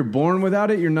 if you're born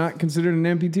without it, you're not considered an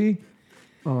amputee?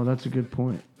 Oh, that's a good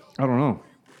point. I don't know.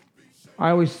 I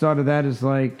always thought of that as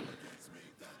like,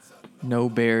 No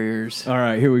barriers. All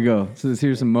right, here we go. So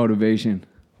here's some motivation.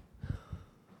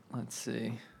 Let's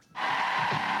see.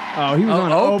 Oh, he was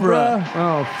on Oprah.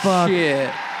 oh fuck,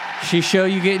 Shit. She show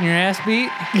you getting your ass beat?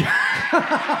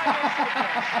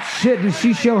 shit! Did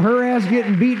she show her ass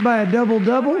getting beat by a double?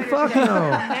 Fuck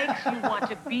no. Makes you want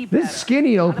to be better. This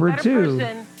skinny Not a Oprah better too.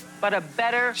 person, but a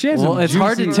better. She has Well, some it's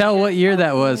hard to juicy- tell what year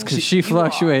that was because she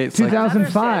fluctuates. Like,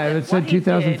 2005. It said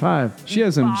 2005. She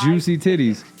has some juicy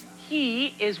titties. He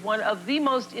is one of the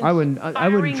most I wouldn't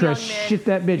inspiring trust young men shit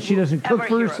that bitch. She you will doesn't cook ever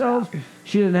for hear herself. about.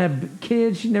 She doesn't have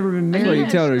kids. She's never been That's why married. you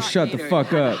tell her to shut the fuck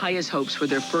Had the up. highest hopes for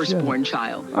their firstborn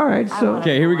child. All right, so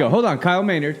Okay, here we go. Hold on, Kyle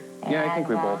Maynard. Yeah, I think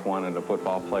we both wanted a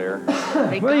football player.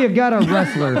 well, you got a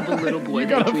wrestler, The little boy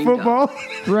they dreamed of.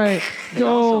 right?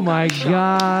 Oh my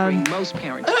god. Bring most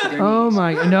parents to their Oh knees.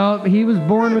 my. No, he was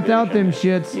born without them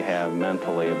shits. You have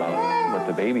mentally about what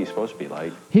the baby's supposed to be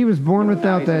like. He was born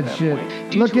without that shit.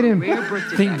 Due Look to at a him. rare birth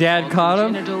Think defect Dad called caught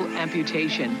him? Congenital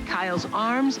amputation. Kyle's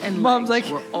arms and Mom's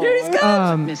legs like, were all "Here he's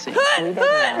got-" missing.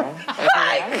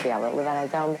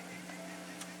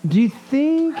 Do you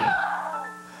think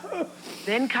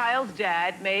Then Kyle's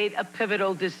dad made a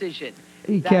pivotal decision.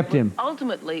 he that kept would him?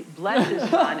 Ultimately bless his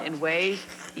son in ways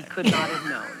he could not have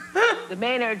known. The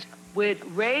Maynards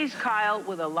would raise Kyle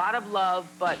with a lot of love,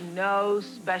 but no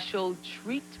special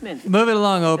treatment. Move it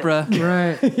along, Oprah.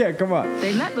 Right. Yeah, come on.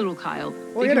 They let little Kyle.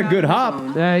 Well, he had a figure good out hop. on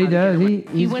his own Yeah, he how to does. get away.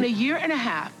 He He's- went a year and a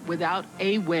half without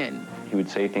a win. He would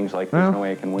say things like, Well, there's no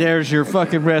way I can win. There's your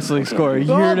fucking wrestling score. A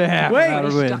year and a half Wait. without a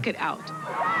He win. stuck it out.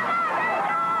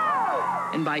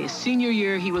 And by his senior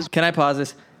year, he was Can I pause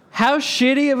this? How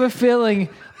shitty of a feeling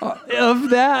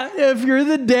of that if you're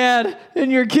the dad and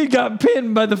your kid got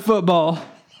pinned by the football?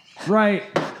 Right.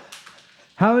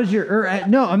 How is your?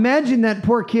 No, imagine that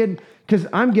poor kid. Because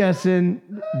I'm guessing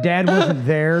Dad wasn't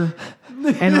there,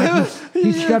 and like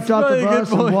he stepped off the probably a good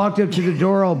bus and point. walked up to the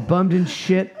door all bummed and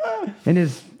shit, and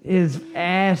his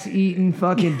ass eating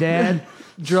fucking dad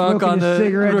Drunk smoking on a the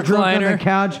cigarette, drunk on the recliner.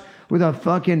 couch with a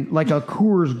fucking like a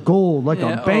Coors Gold, like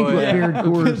Yeah, a banquet oh, yeah. beer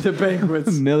Coors. The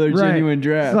banquets. Miller Right. Genuine It's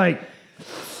Draft. like,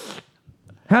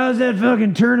 how's that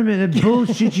fucking tournament? That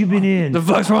bullshit you've been in. The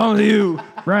fuck's wrong with you?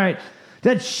 Right.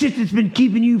 That shit that's been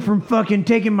keeping you from fucking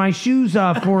taking my shoes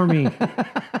off for me.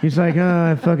 He's like,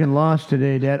 oh, I fucking lost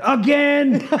today, Dad.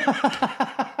 Again?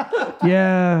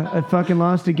 Yeah, I fucking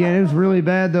lost again. It was really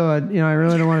bad, though. I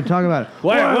really don't want to talk about it.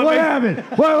 What happened?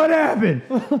 What happened?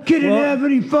 Kid didn't have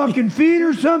any fucking feet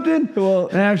or something? Well-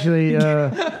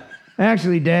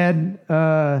 Actually, Dad,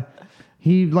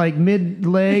 he like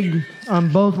mid-leg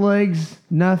on both legs,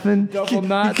 nothing. Double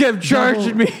knot. You kept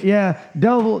charging me. Yeah,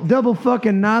 double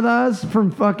fucking nadas from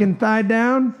fucking thigh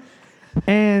down,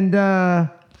 and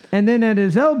then at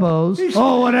his elbows.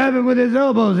 Oh, what happened with his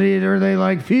elbows? Are they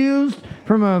like fused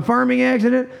from a farming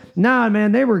accident? Nah,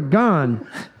 man, they were gone.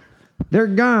 They're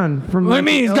gone from. What do you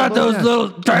mean he's got those little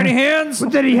tiny hands?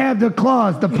 But did he have the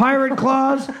claws, the pirate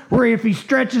claws, where if he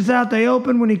stretches out, they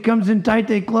open. When he comes in tight,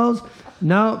 they close.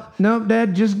 Nope,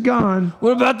 Dad, just gone.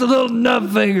 What about the little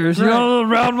nub fingers? You know, the little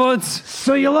round ones?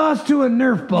 So you lost to a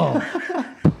Nerf ball.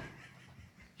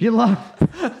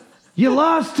 You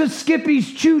lost to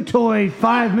Skippy's chew toy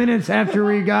 5 minutes after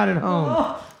we got it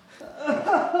home.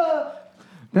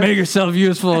 Make yourself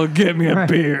useful and get me a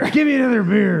beer. Give me another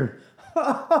beer.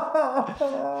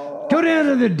 Go down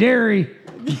to the dairy.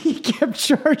 He kept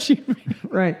charging me.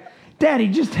 Right. Daddy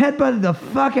just headbutted the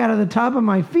fuck out of the top of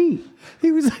my feet.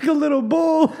 He was like a little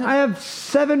bull. I have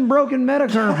 7 broken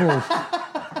metacarpals.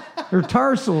 Or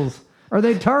tarsals. Are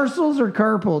they tarsals or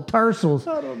carpal? Tarsals.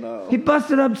 I don't know. He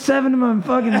busted up 7 of my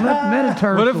fucking left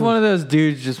metatarsals. What if one of those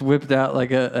dudes just whipped out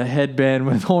like a headband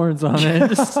with horns on it and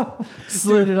just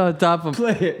slid it on top of him?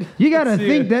 Play it. You got to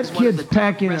think that He's one of kid's the top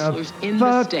packing a wrestlers in the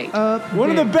fuck state. up. One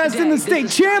of the best in the Today, state,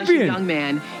 this astonishing champion. young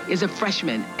man is a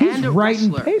freshman He's and a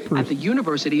writing wrestler papers. at the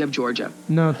University of Georgia.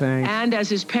 No thanks. And as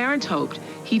his parents hoped,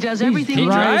 he does everything He a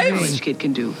drives? college kid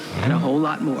can do, and a whole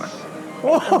lot more.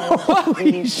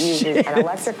 He uses an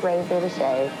electric razor to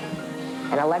shave,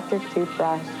 an electric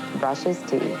toothbrush to brush his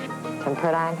teeth, can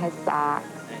put on his socks.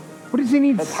 What does he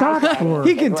need socks for?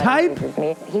 He can type?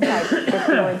 He types 50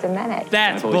 words a minute.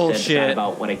 That's I've always said it's not bullshit.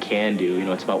 about what I can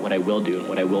do. It's about what I will do. And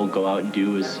what I will go out and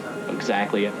do is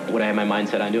exactly what I have my mind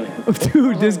set on doing.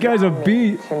 Dude, this guy's a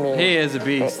beast. He is a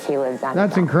beast. He lives on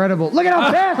That's incredible. Look at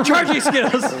how fast. Charging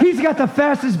skills. He's got the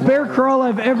fastest bear crawl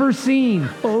I've ever seen.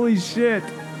 Holy shit.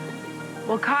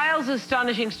 Well, Kyle's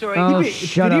astonishing story. Oh, Did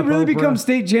shut he up, really Oprah. become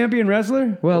state champion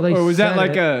wrestler? Well, they or was that said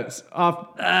like it. a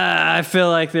off? I feel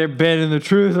like they're bending the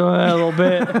truth on that a little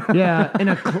bit. Yeah, in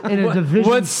a division.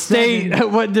 What state?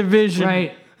 7, What division?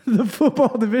 right, The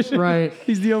football division. Right.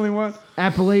 He's the only one.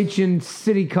 Appalachian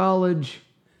City College.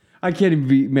 I can't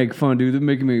even make fun, dude. They're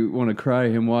making me want to cry.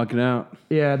 Him walking out.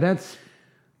 Yeah, that's.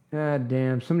 God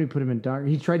damn! Somebody put him in dark.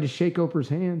 He tried to shake Oprah's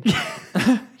hand.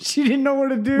 She didn't know what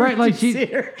to do. Right, like Did you see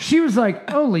her? she was like,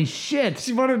 "Holy shit!"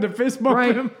 She wanted to fist bump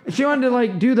Right, him. she wanted to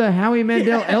like do the Howie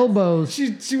Mandel elbows. She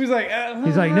was like,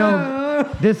 He's like, "No,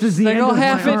 this is the Like, end I'll of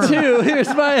half my it arm." too. Here's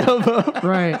my elbow.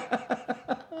 Right.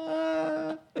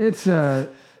 It's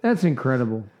that's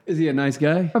incredible. Is he a nice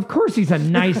guy? Of course, he's a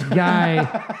nice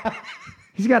guy.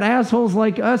 He's got assholes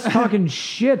like us talking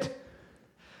shit.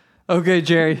 Okay,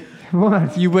 Jerry.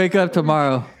 What? You wake up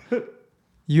tomorrow.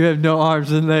 You have no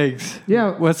arms and legs.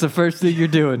 Yeah. What's the first thing you're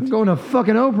doing? I'm going to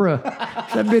fucking Oprah.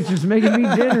 That bitch is making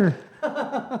me dinner.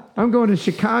 I'm going to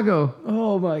Chicago.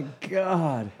 Oh my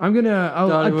god.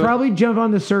 I'd probably jump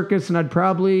on the circus and I'd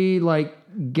probably like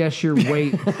guess your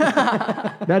weight.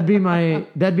 That'd be my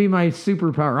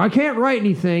superpower. I can't write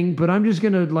anything, but I'm just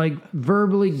gonna like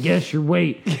verbally guess your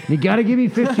weight. You got to give me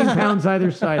 15 pounds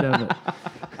either side of it.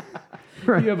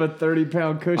 Right. You have a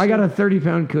 30-pound cushion. I got a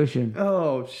 30-pound cushion.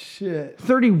 Oh shit.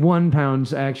 31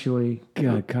 pounds actually.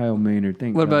 God, Kyle Maynard.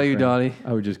 Thank What God about you, for him. Dottie?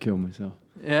 I would just kill myself.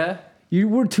 Yeah. You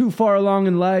were too far along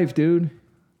in life, dude.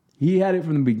 He had it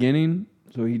from the beginning,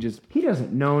 so he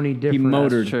doesn't know any different. he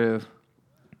motored. That's true.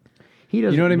 He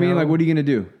doesn't. You know what I mean? know. Like, what are you gonna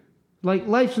do? Like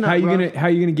life's not. How you rough.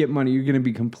 gonna get money? You're gonna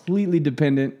be completely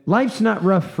dependent. Life's not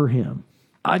rough for him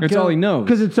That's all he knows.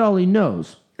 because it's all he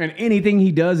knows. And anything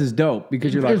he does is dope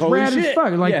because you're like, It's holy rad shit. as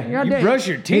fuck. Like, yeah. God You damn. brush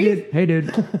your teeth. Hey,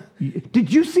 dude.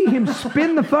 Did you see him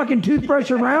spin the fucking toothbrush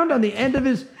around on the end of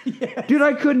his? Yes. Dude,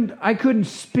 I couldn't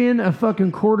spin a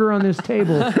fucking quarter on this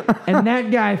table, and that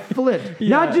guy flipped. Yeah.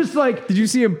 Not just like Did you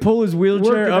see him pull his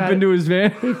wheelchair Worked up about into it. his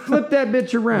van? he flipped that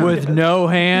bitch around With no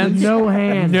hands. With no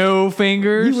hands. No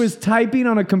fingers. He was typing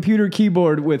on a computer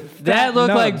keyboard with That fat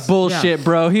looked like nubs. bullshit, Yeah.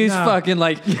 bro. He's No. fucking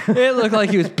like, it looked like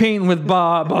he was painting with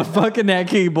Bob on fucking that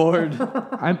keyboard.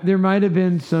 There might have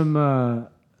been some.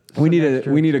 We need a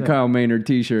extra Kyle Maynard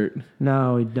T-shirt.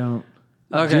 No, we don't.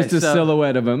 Okay, Just a so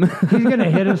silhouette of him. He's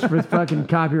gonna hit us for fucking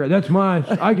copyright. That's mine.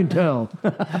 I can tell.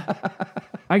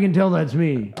 I can tell that's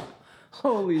me.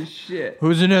 Holy shit!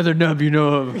 who's another nub you know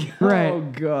of? Right. Oh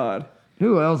god.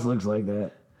 Who else looks like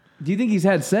that? Do you think he's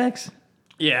had sex?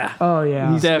 Yeah. Oh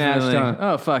yeah. He's Definitely. smashed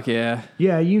on. Oh, fuck yeah.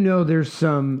 Yeah, you know there's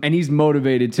some. And he's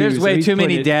motivated too. There's so way he's too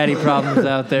many putting it- daddy problems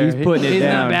out there. He's putting it He's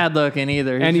down. not bad looking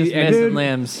either. He's And just and missing Dude,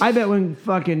 limbs. I bet when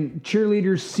fucking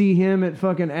cheerleaders see him at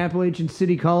fucking Appalachian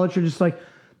City College, they're just like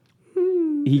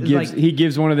He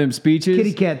gives one of them speeches.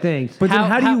 kitty cat things. But then How-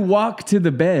 how do you walk to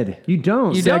the bed? You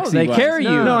don't. You don't. They carry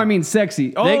you. No, I mean sexy.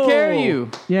 They Oh! carry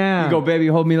you. Yeah. You go, baby,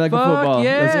 hold me like a Fuck football.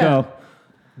 Let's yeah. go.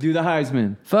 Do the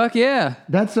Heisman. Fuck yeah.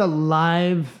 That's a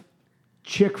live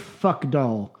chick fuck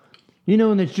doll. You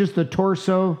know, and it's just the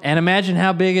torso. And imagine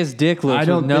how big his dick looks I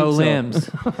don't with no think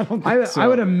so. limbs. I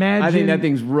would imagine. I think that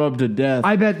thing's rubbed to death.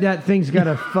 I bet that thing's got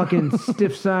a fucking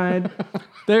stiff side.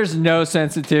 There's no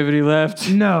sensitivity left.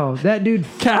 No, that dude.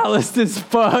 Calloused as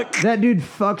fuck. That dude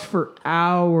fucks for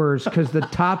hours because the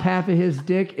top half of his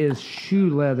dick is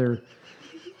shoe leather.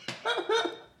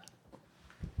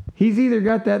 He's either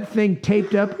got that thing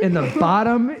taped up and the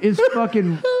bottom is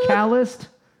fucking calloused.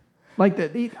 Like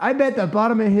I bet the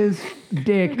bottom of his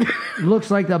dick looks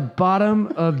like the bottom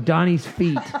of Donnie's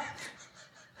feet.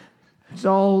 It's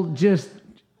all just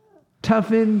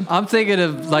toughened. I'm thinking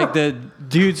of like the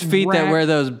dudes' feet that rack- wear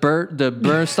those the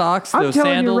Birkenstocks, I'm those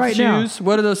telling you sandal right now. shoes.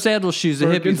 What are those sandal shoes the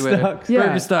hippies wear? Birkenstocks. Yeah.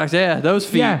 Birkenstocks, yeah, those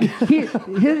feet. Yeah,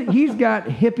 he's got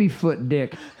hippie foot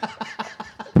dick.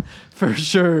 For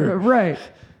sure. Right.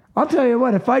 I'll tell you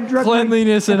what, if I drug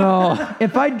Cleanliness and all.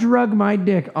 if I drug my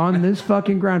dick on this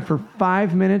fucking ground for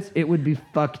 5 minutes, it would be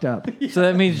fucked up. So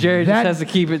that means Jerry That- just has to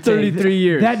keep it 33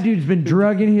 years. That dude's been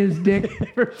drugging his dick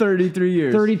For 33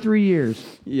 years. 33 years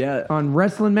Yeah. on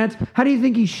wrestling mats. How do you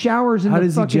think he showers in How the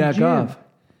does he fucking jack gym? off?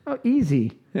 Oh,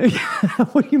 easy.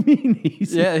 What do you mean?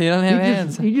 Yeah, he don't have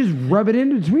hands. He just rub it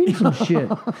in between some shit.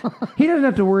 He doesn't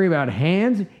have to worry about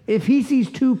hands. If he sees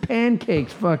 2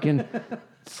 pancakes fucking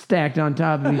stacked on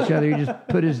top of each other, he just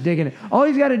put his dick in it. All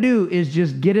he's got to do is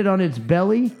just get it on its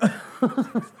belly.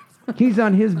 He's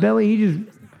on his belly.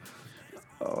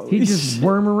 He just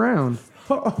worm around.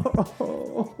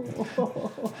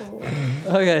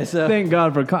 Okay, so Thank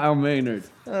God for Kyle Maynard.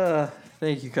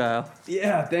 thank you, Kyle.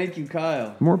 Yeah, thank you,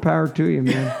 Kyle. More power to you,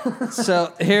 man.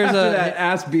 So here's After that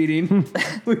ass beating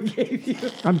we gave you,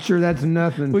 I'm sure that's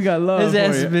nothing. we got love his for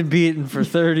ass you. has been beaten for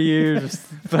 30 years.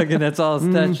 Fucking, that's all it's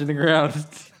touching the ground.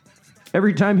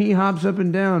 Every time he hops up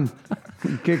and down,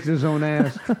 he kicks his own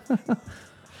ass.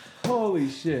 Holy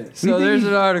shit. So there's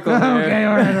an article there. Okay,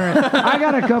 all right. I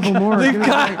got a couple more. God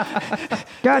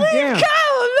damn.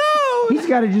 Kyle, no! He's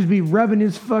got to just be rubbing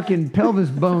his fucking pelvis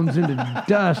bones into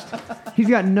dust. He's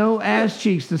got no ass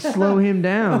cheeks to slow him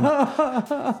down.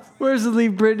 Where's the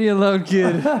leave Britney alone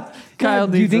kid? Kyle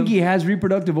Do you needs think him. he has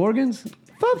reproductive organs?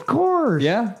 Of course.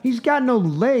 Yeah? He's got no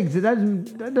legs. That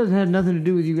doesn't have nothing to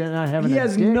do with you not having He a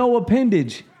has dick. no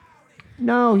appendage.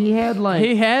 No, he had like...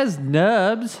 He has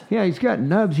nubs. yeah, he's got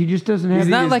nubs. He just doesn't have... He's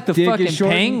not His like the dick is fucking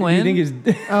shortened? penguin. You think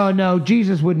his Oh, no.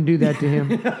 Jesus wouldn't do that to him.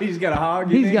 he's got a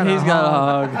hog? He's got He's got a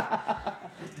hog.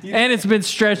 And it's been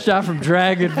stretched out from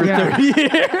dragging for Yeah. 30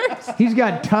 years. He's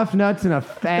got tough nuts and a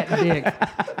fat dick.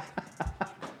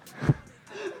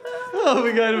 Oh,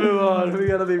 we gotta move on. We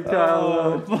gotta leave Kyle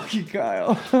alone. fucking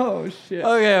Kyle. Oh, shit.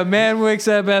 Okay, a man wakes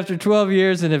up after 12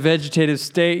 years in a vegetative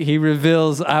state. He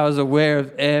reveals, I was aware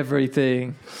of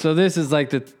everything. So this is like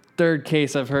the third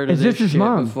case I've heard of Is this this his shit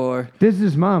mom? before. This is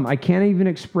his mom. I can't even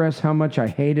express how much I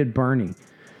hated Bernie.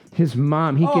 His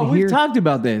mom, he could hear... we've talked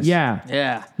about this. Yeah.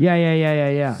 Yeah.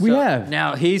 Yeah. We have.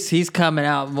 Now he's coming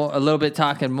out more, a little bit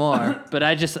talking more, but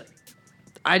I just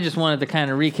wanted to kind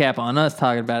of recap on us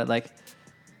talking about it. Like,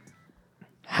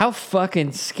 how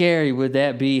fucking scary would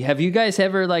that be? Have you guys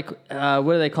ever what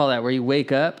do they call that? Where you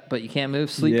wake up but you can't move?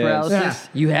 Sleep Yes. paralysis.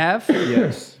 You have?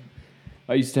 Yes.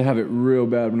 I used to have it real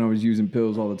bad when I was using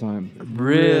pills all the time.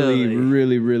 Really?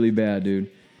 Really bad, dude.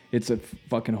 It's a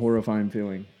fucking horrifying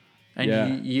feeling. And Yeah.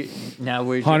 you now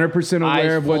we're 100%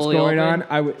 aware of what's going on.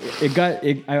 on.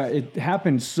 It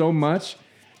happened so much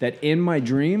that in my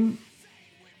dream,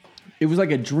 it was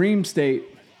like a dream state,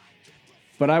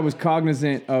 but I was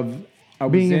cognizant of I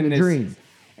was Being in this, the dream.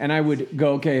 and I would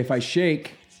go, okay, if I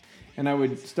shake, and I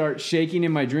would start shaking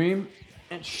in my dream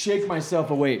and shake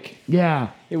myself awake. Yeah.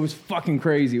 It was fucking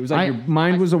crazy. It was like your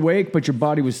mind was awake, but your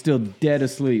body was still dead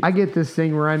asleep. I get this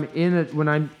thing where when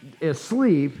I'm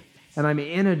asleep and I'm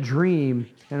in a dream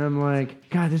and I'm like,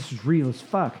 God, this is real as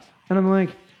fuck. And I'm like,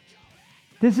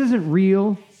 this isn't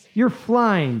real. You're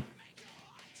flying.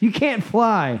 You can't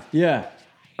fly. Yeah.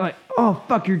 Like, oh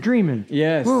fuck, you're dreaming.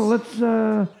 Yes. Well,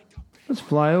 let's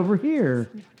fly over here.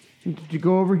 To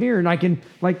go over here, and I can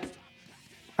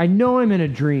I know I'm in a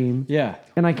dream. Yeah.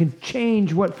 And I can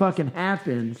change what fucking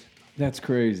happens That's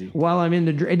crazy. while I'm in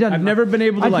the dream. It doesn't. I've never been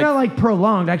able to It's not like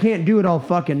prolonged. I can't do it all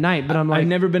fucking night. But I'm like, I've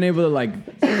never been able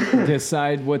to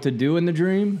decide what to do in the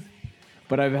dream,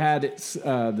 but I've had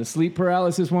the sleep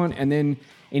paralysis one, and then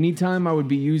anytime I would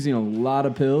be using a lot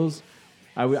of pills,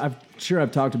 I'm sure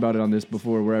I've talked about it on this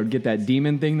before, where I would get that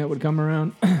demon thing that would come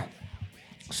around.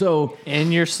 So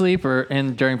in your sleep or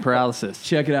during paralysis?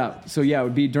 Check it out. So yeah, it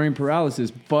would be during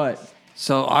paralysis, but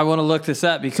so I want to look this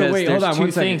up because there's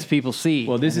two things people see.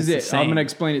 Well, this is it. I'm going to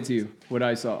explain it to you, what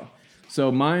I saw.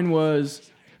 So mine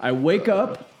was, I wake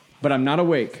up, but I'm not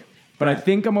awake. But I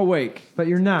think I'm awake. But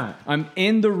you're not. I'm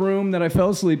in the room that I fell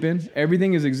asleep in.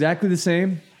 Everything is exactly the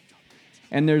same.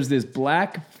 And there's this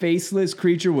black, faceless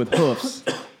creature with hoofs.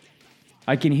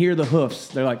 I can hear the hoofs.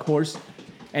 They're like horse.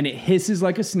 And it hisses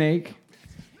like a snake.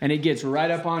 And it gets right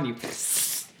up on you.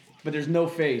 But there's no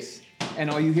face. And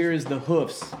all you hear is the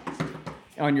hoofs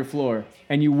on your floor.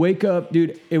 And you wake up,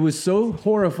 dude. It was so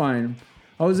horrifying.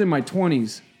 I was in my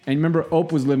 20s. And remember,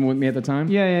 Ope was living with me at the time?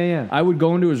 Yeah. I would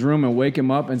go into his room and wake him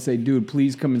up and say, dude,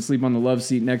 please come and sleep on the love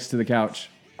seat next to the couch.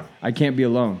 I can't be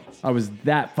alone. I was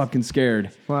that fucking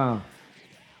scared. Wow.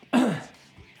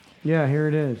 Yeah, here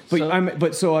it is. But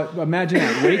imagine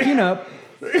that waking up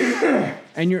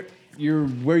and you're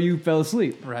where you fell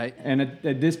asleep. Right. And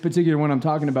at this particular one I'm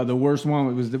talking about, the worst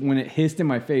one was when it hissed in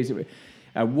my face.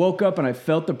 I woke up and I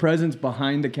felt the presence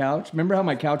behind the couch. Remember how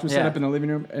my couch was set up in the living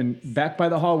room? And back by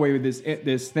the hallway,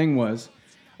 this thing was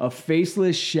a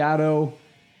faceless shadow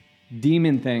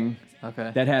demon thing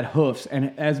that had hoofs.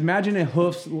 And imagine it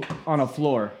hoofs on a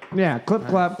floor. Yeah, clip,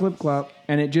 clop, clip, clop.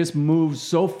 And it just moved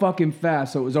so fucking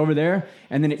fast. So it was over there,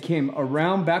 and then it came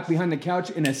around back behind the couch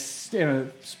in a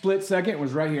split second. It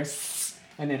was right here,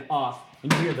 and then off.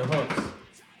 And you hear the hooks.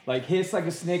 Like hiss like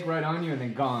a snake right on you, and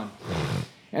then gone.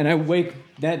 And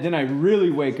then I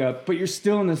really wake up, but you're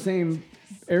still in the same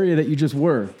area that you just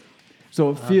were.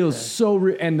 So it feels so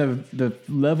and the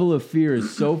level of fear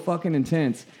is so fucking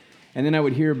intense. And then I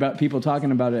would hear about people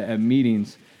talking about it at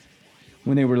meetings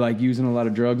when they were like using a lot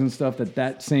of drugs and stuff,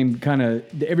 that same kind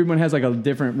of, everyone has like a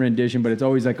different rendition, but it's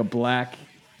always like a black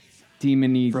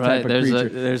demon-y type of creature.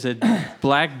 There's a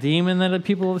black demon that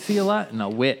people see a lot, and a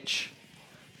witch.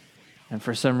 And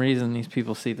for some reason, these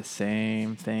people see the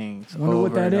same things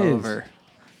over and over.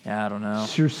 Yeah, I don't know.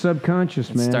 It's your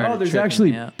subconscious, man. Oh, there's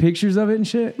actually pictures of it and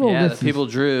shit? Yeah, that people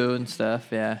drew and stuff,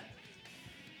 yeah.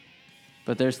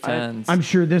 But there's tons. I'm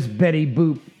sure this Betty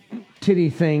Boop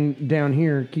titty thing down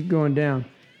here, keep going down.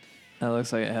 That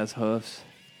looks like it has hoofs.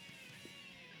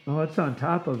 Oh, it's on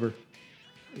top of her.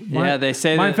 Yeah, they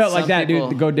say mine that felt like some that, people-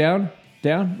 dude. Go down,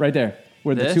 right there,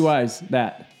 where the This? two eyes.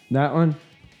 That one.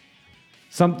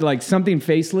 Something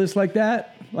faceless like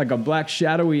that, like a black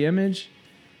shadowy image,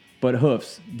 but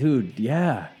hoofs, dude.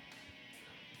 Yeah.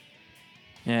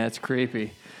 Yeah, it's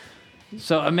creepy.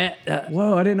 So I meant.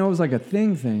 Whoa, I didn't know it was like a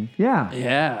thing. Yeah.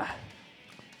 Yeah.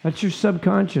 That's your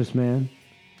subconscious, man.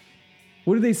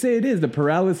 What do they say it is? The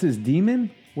paralysis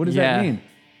demon? What does that mean?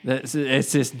 It's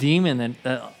this demon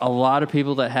that a lot of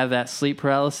people that have that sleep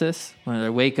paralysis, when they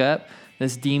wake up,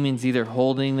 this demon's either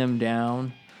holding them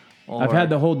down. Or, I've had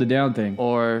the hold the down thing.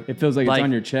 Or it feels like it's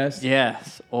on your chest.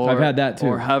 Yes. Or I've had that too.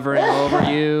 Or hovering over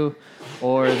you.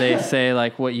 Or they say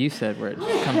like what you said, where it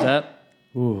comes up.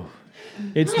 Ooh.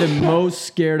 It's the most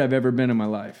scared I've ever been in my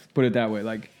life. Put it that way.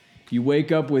 Like, you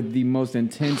wake up with the most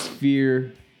intense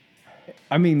fear.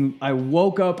 I mean, I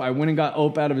woke up, I went and got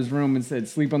Ope out of his room and said,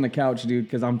 sleep on the couch, dude,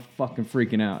 because I'm fucking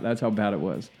freaking out. That's how bad it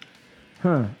was.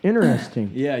 Huh.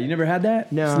 Interesting. Yeah, you never had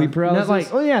that? No. Sleep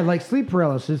paralysis? Like sleep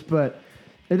paralysis, but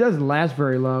it doesn't last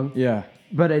very long. Yeah.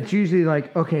 But it's usually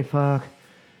like, okay, fuck,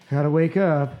 gotta wake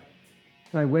up.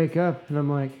 And I wake up and I'm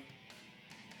like,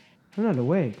 I'm not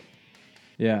awake.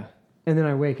 Yeah. And then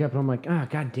I wake up and I'm like,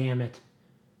 god damn it.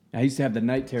 I used to have the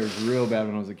night terrors real bad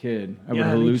when I was a kid. I would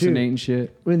Yeah, me too. hallucinate and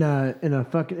shit. In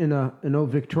an old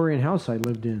Victorian house I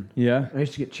lived in. Yeah. I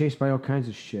used to get chased by all kinds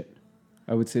of shit.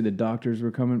 I would say the doctors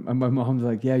were coming. My mom's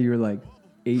like, yeah, you were like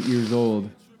 8 years old.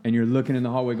 And you're looking in the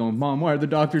hallway going, Mom, why are the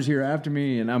doctors here after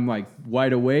me? And I'm like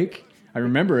wide awake. I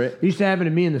remember it. It used to happen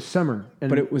to me in the summer. And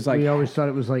But it was like- we always thought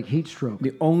it was like heat stroke.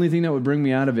 The only thing that would bring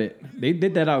me out of it, they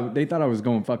did that. They thought I was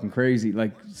going fucking crazy,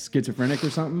 like schizophrenic or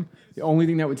something. The only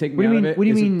thing that would take me out of it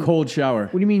is a cold shower.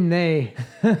 What do you mean they?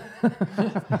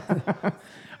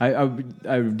 I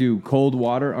would do cold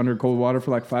water, under cold water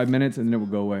for like 5 minutes, and then it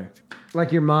would go away.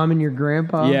 Like your mom and your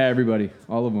grandpa? Yeah, everybody,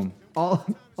 all of them.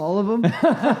 All of them?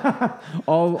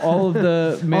 all of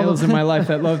the males in my life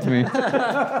that loved me.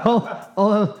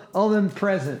 all them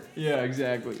present. Yeah,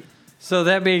 exactly. So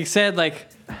that being said, like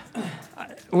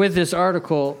with this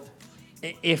article,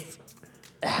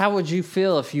 how would you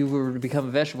feel if you were to become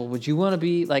a vegetable? Would you want to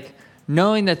be like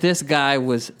knowing that this guy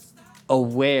was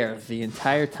aware the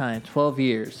entire time, 12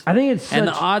 years? I think it's and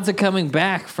the odds of coming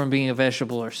back from being a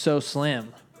vegetable are so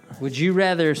slim. Would you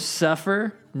rather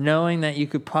suffer knowing that you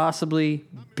could possibly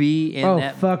be in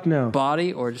that fuck no.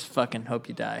 body, or just fucking hope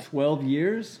you die? 12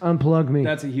 years? Unplug me.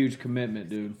 That's a huge commitment,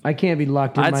 dude. I can't be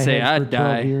locked in I'd my say head I'd for 12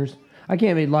 die. years. I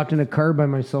can't be locked in a car by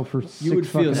myself for 6 You would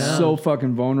feel fucking hours. so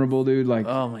fucking vulnerable, dude. Like,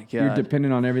 oh my God. you're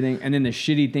dependent on everything, and then the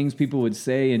shitty things people would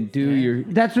say and do. You're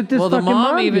That's what this Well, the fucking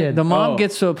mom did. the mom Oh.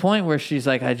 gets to a point where she's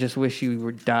like, I just wish you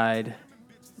were died.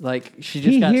 Like she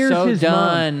just He got hears so his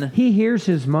done. mom. He hears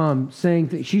his mom saying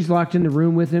that she's locked in the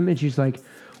room with him, and she's like,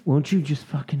 "Won't you just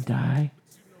fucking die?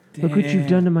 Look what you've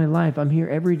done to my life. I'm here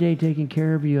every day taking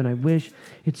care of you, and I wish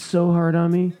it's so hard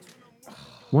on me.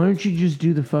 Why don't you just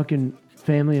do the fucking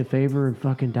family a favor and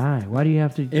fucking die? Why do you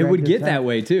have to?" It would drag get this that out?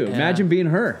 way too. Yeah. Imagine being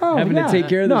her, Oh, having yeah. to take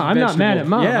care of No, this I'm not mad at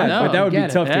mom. Yeah, No, but that I would be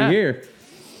get it. tough Yeah. to hear.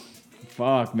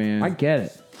 Fuck, man. I get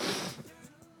it.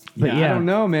 But I don't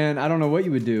know, man. I don't know what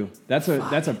you would do. That's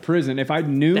a prison. If I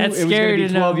knew That's it was going scary to be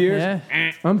to 12 know. years,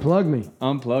 Yeah. Unplug me.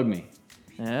 unplug me.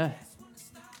 Yeah.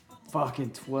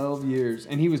 Fucking 12 years.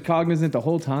 And he was cognizant the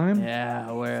whole time? Yeah,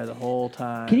 aware the whole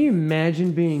time. Can you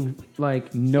imagine being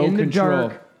like No in the control.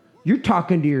 dark? You're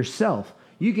talking to yourself.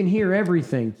 You can hear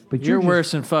everything, but You're just-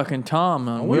 worse than fucking Tom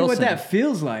on I wonder Wilson. what that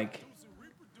feels like.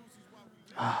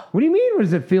 What do you mean? What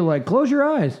does it feel like? Close your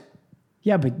eyes.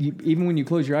 Yeah, but even when you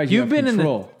close your eyes, You've you have been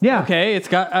control. Yeah. Okay, it's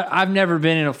got. I've never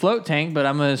been in a float tank, but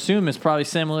I'm gonna assume it's probably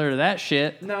similar to that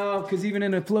shit. No, because even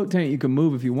in a float tank, you can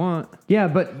move if you want. Yeah,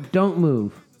 but don't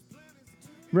move.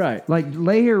 Right. Like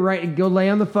lay here, right? Go lay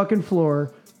on the fucking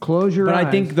floor. Close your But eyes.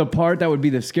 I think the part that would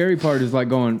be the scary part is like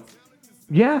going,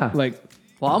 Yeah. like,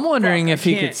 Well, I'm wondering Fuck, I if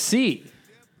he can't. could see,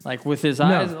 like with his No,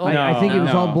 eyes. I think it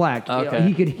was no. all black. Okay.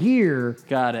 He could hear,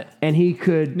 Got it. and he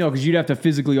could. no, because you'd have to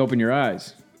physically open your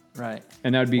eyes. Right.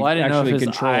 And that would be Well, I didn't know actually if his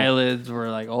control. eyelids were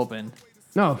like open.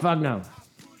 No, fuck no.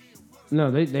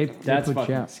 No, they That's put you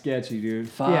fucking out. sketchy, dude.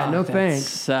 Fuck, no that thanks.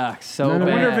 Sucks so No, no, I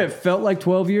bad. wonder if it felt like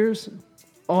 12 years.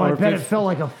 Oh, I Or if bet it- it felt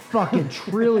like a fucking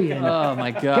trillion. Oh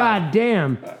my god. God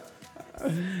damn.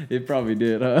 It probably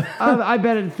did, huh? I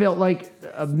bet it felt like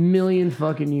a million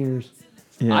fucking years.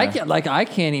 Yeah. I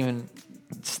can't even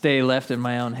stay left in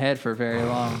my own head for very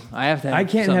long. I have to. Have I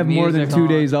can't some have more than music 2 on.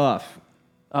 days off.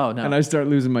 Oh no. And I start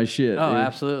losing my shit. Oh, dude.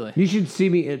 absolutely. You should see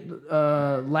me.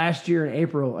 Last year in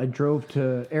April, I drove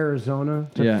to Arizona,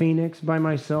 to Yeah. Phoenix by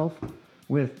myself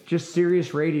with just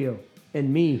Sirius Radio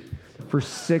and me for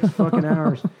 6 fucking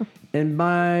hours. And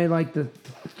by like the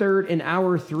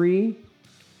hour 3,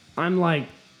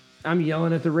 I'm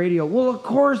yelling at the radio. Well, of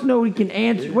course nobody can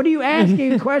answer. What are you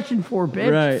asking a question for,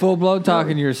 bitch? Right. Full blown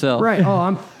talking to yourself. Right. Oh,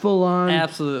 I'm full on.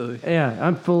 Absolutely. Yeah,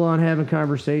 I'm full on having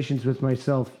conversations with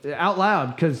myself out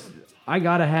loud because I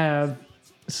gotta have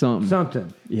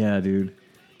something. Yeah, dude.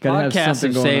 Gotta have Podcasts have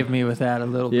something going saved on. me with that a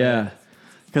little Yeah. bit.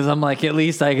 Because I'm like, at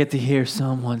least I get to hear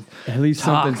someone. At least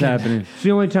something's talking. happening. It's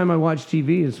the only time I watch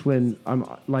TV is when I'm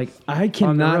like, I on the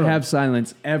cannot road. have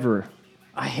silence ever.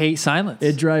 I hate silence.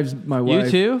 It drives my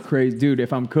wife too? crazy. Dude,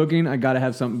 if I'm cooking, I gotta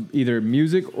have something, either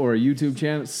music or a YouTube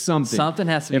channel, something. Something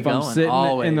has to be if going, I'm sitting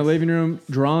always. in the living room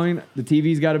drawing, the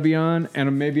TV's gotta be on,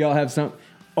 and maybe I'll have some,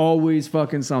 always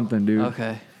fucking something, dude.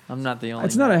 Okay. I'm not the only.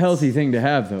 It's not a nuts. healthy thing to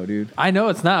have, though, dude. I know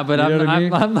it's not, but You know what I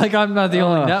mean? I'm not the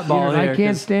only nutball I here. can't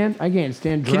 'cause- stand. I can't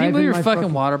stand. Can you driving move your my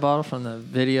fucking water bottle from the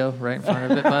video right in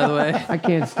front of it, by the way? I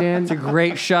can't stand. It's a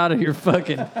great shot of your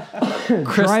fucking crystal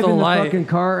driving the light. fucking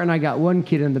car, and I got one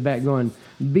kid in the back going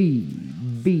B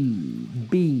B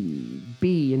B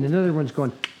B, and another one's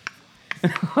going,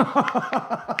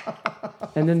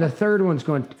 and then the third one's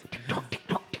going.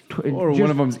 Or one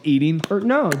of them's eating. Or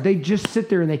no, they just sit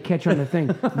there and they catch on the thing.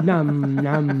 Num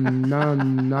num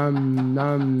num num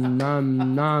num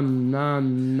num num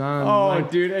num num. Oh,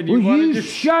 Like, dude, and you will wanna you just-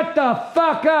 shut the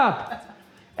fuck up,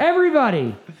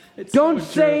 everybody? Don't so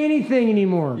say true. anything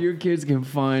anymore. Your kids can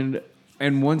find,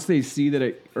 and once they see that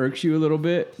it irks you a little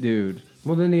bit, dude.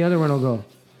 Well, then the other one will go.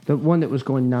 The one that was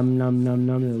going num num num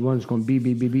num, and the one's going beep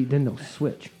beep beep beep. Then they'll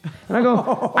switch, and I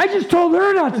go. I just told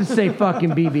her not to say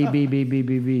fucking beep beep beep beep beep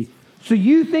beep beep. So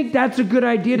you think that's a good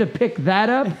idea to pick that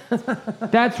up?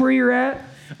 That's where you're at.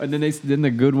 And then the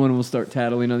good one will start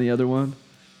tattling on the other one.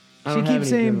 I She don't have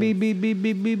keeps any saying good beep beep beep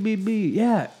beep beep beep beep.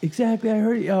 Yeah, exactly. I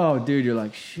heard you. Oh, dude, you're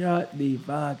like, shut the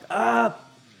fuck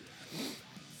up.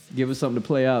 Give us something to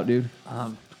play out, dude.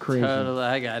 Crazy. Totally,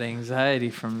 I got anxiety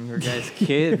from your guys'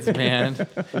 kids, man.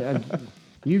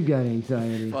 You've got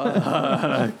anxiety.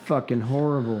 Fucking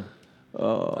horrible.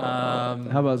 How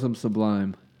about some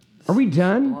Sublime? Are we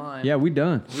done? Yeah, we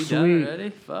done. We done Sweet. already?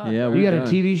 Fuck. Yeah, You we got done.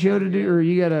 a TV show to do, or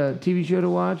you got a TV show to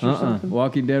watch, or something?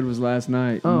 Walking Dead was last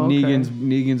night. Oh, okay.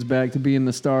 Negan's back to being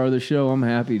the star of the show. I'm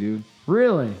happy, dude.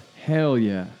 Really? Hell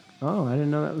yeah. Oh, I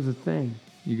didn't know that was a thing.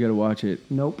 You got to watch it.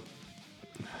 Nope.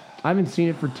 I haven't seen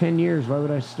it for 10 years. Why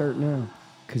would I start now?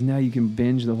 Because now you can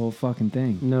binge the whole fucking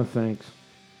thing. No thanks.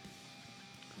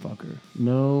 Fucker.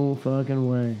 No fucking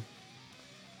way.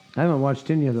 I haven't watched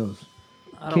any of those.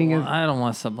 I don't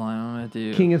want Sublime. I'm gonna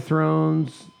do King of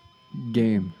Thrones.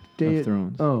 Game Day of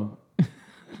Thrones. Oh.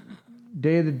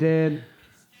 Day of the Dead.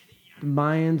 The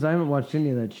Mayans. I haven't watched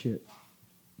any of that shit.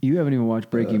 You haven't even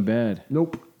watched Breaking Bad.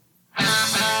 Nope.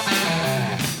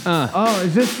 Oh,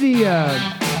 is this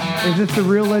the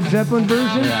real Led Zeppelin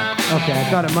version? Yeah. Okay, I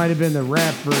thought it might have been the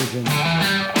rap version.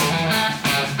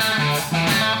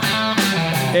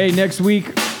 Hey, next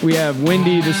week we have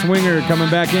Wendy the Swinger coming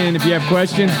back in. If you have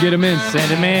questions, get them in.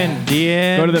 Send them in.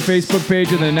 DM. Go to the Facebook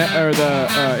page or the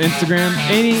Instagram.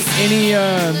 Any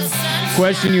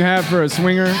question you have for a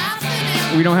swinger,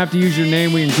 we don't have to use your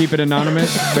name. We can keep it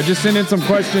anonymous. But just send in some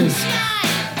questions.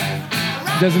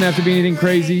 Doesn't have to be anything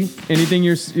crazy. Anything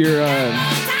you're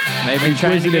maybe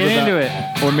trying to inquisitive get about. into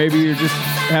it. Or maybe you're just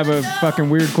have a fucking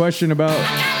weird question about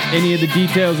any of the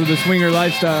details of the swinger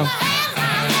lifestyle,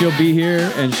 she'll be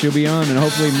here and she'll be on, and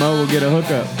hopefully Mo will get a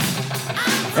hookup.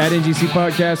 At NGC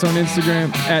Podcast on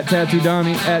Instagram, at Tattoo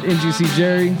Donnie, at NGC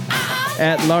Jerry,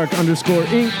 at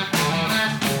Lark_Inc.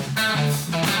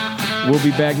 We'll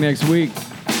be back next week.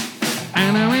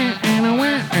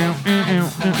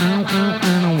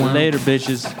 Later,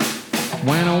 bitches.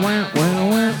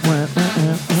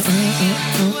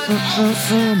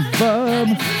 Bub.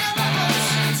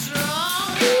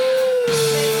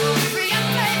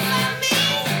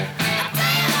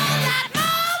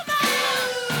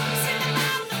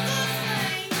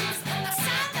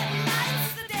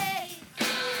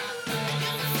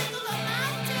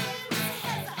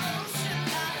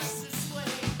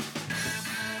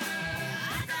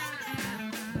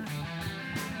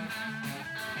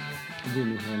 I do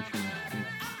New Hampshire next week.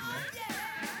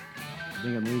 I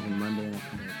think I'm leaving Monday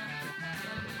afternoon.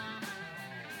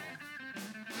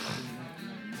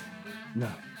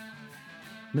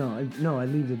 No, I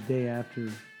leave the day after.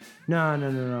 No.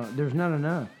 There's not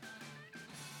enough.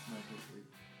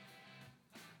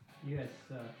 You guys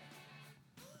suck.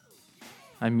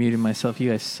 I muted myself. You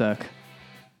guys suck.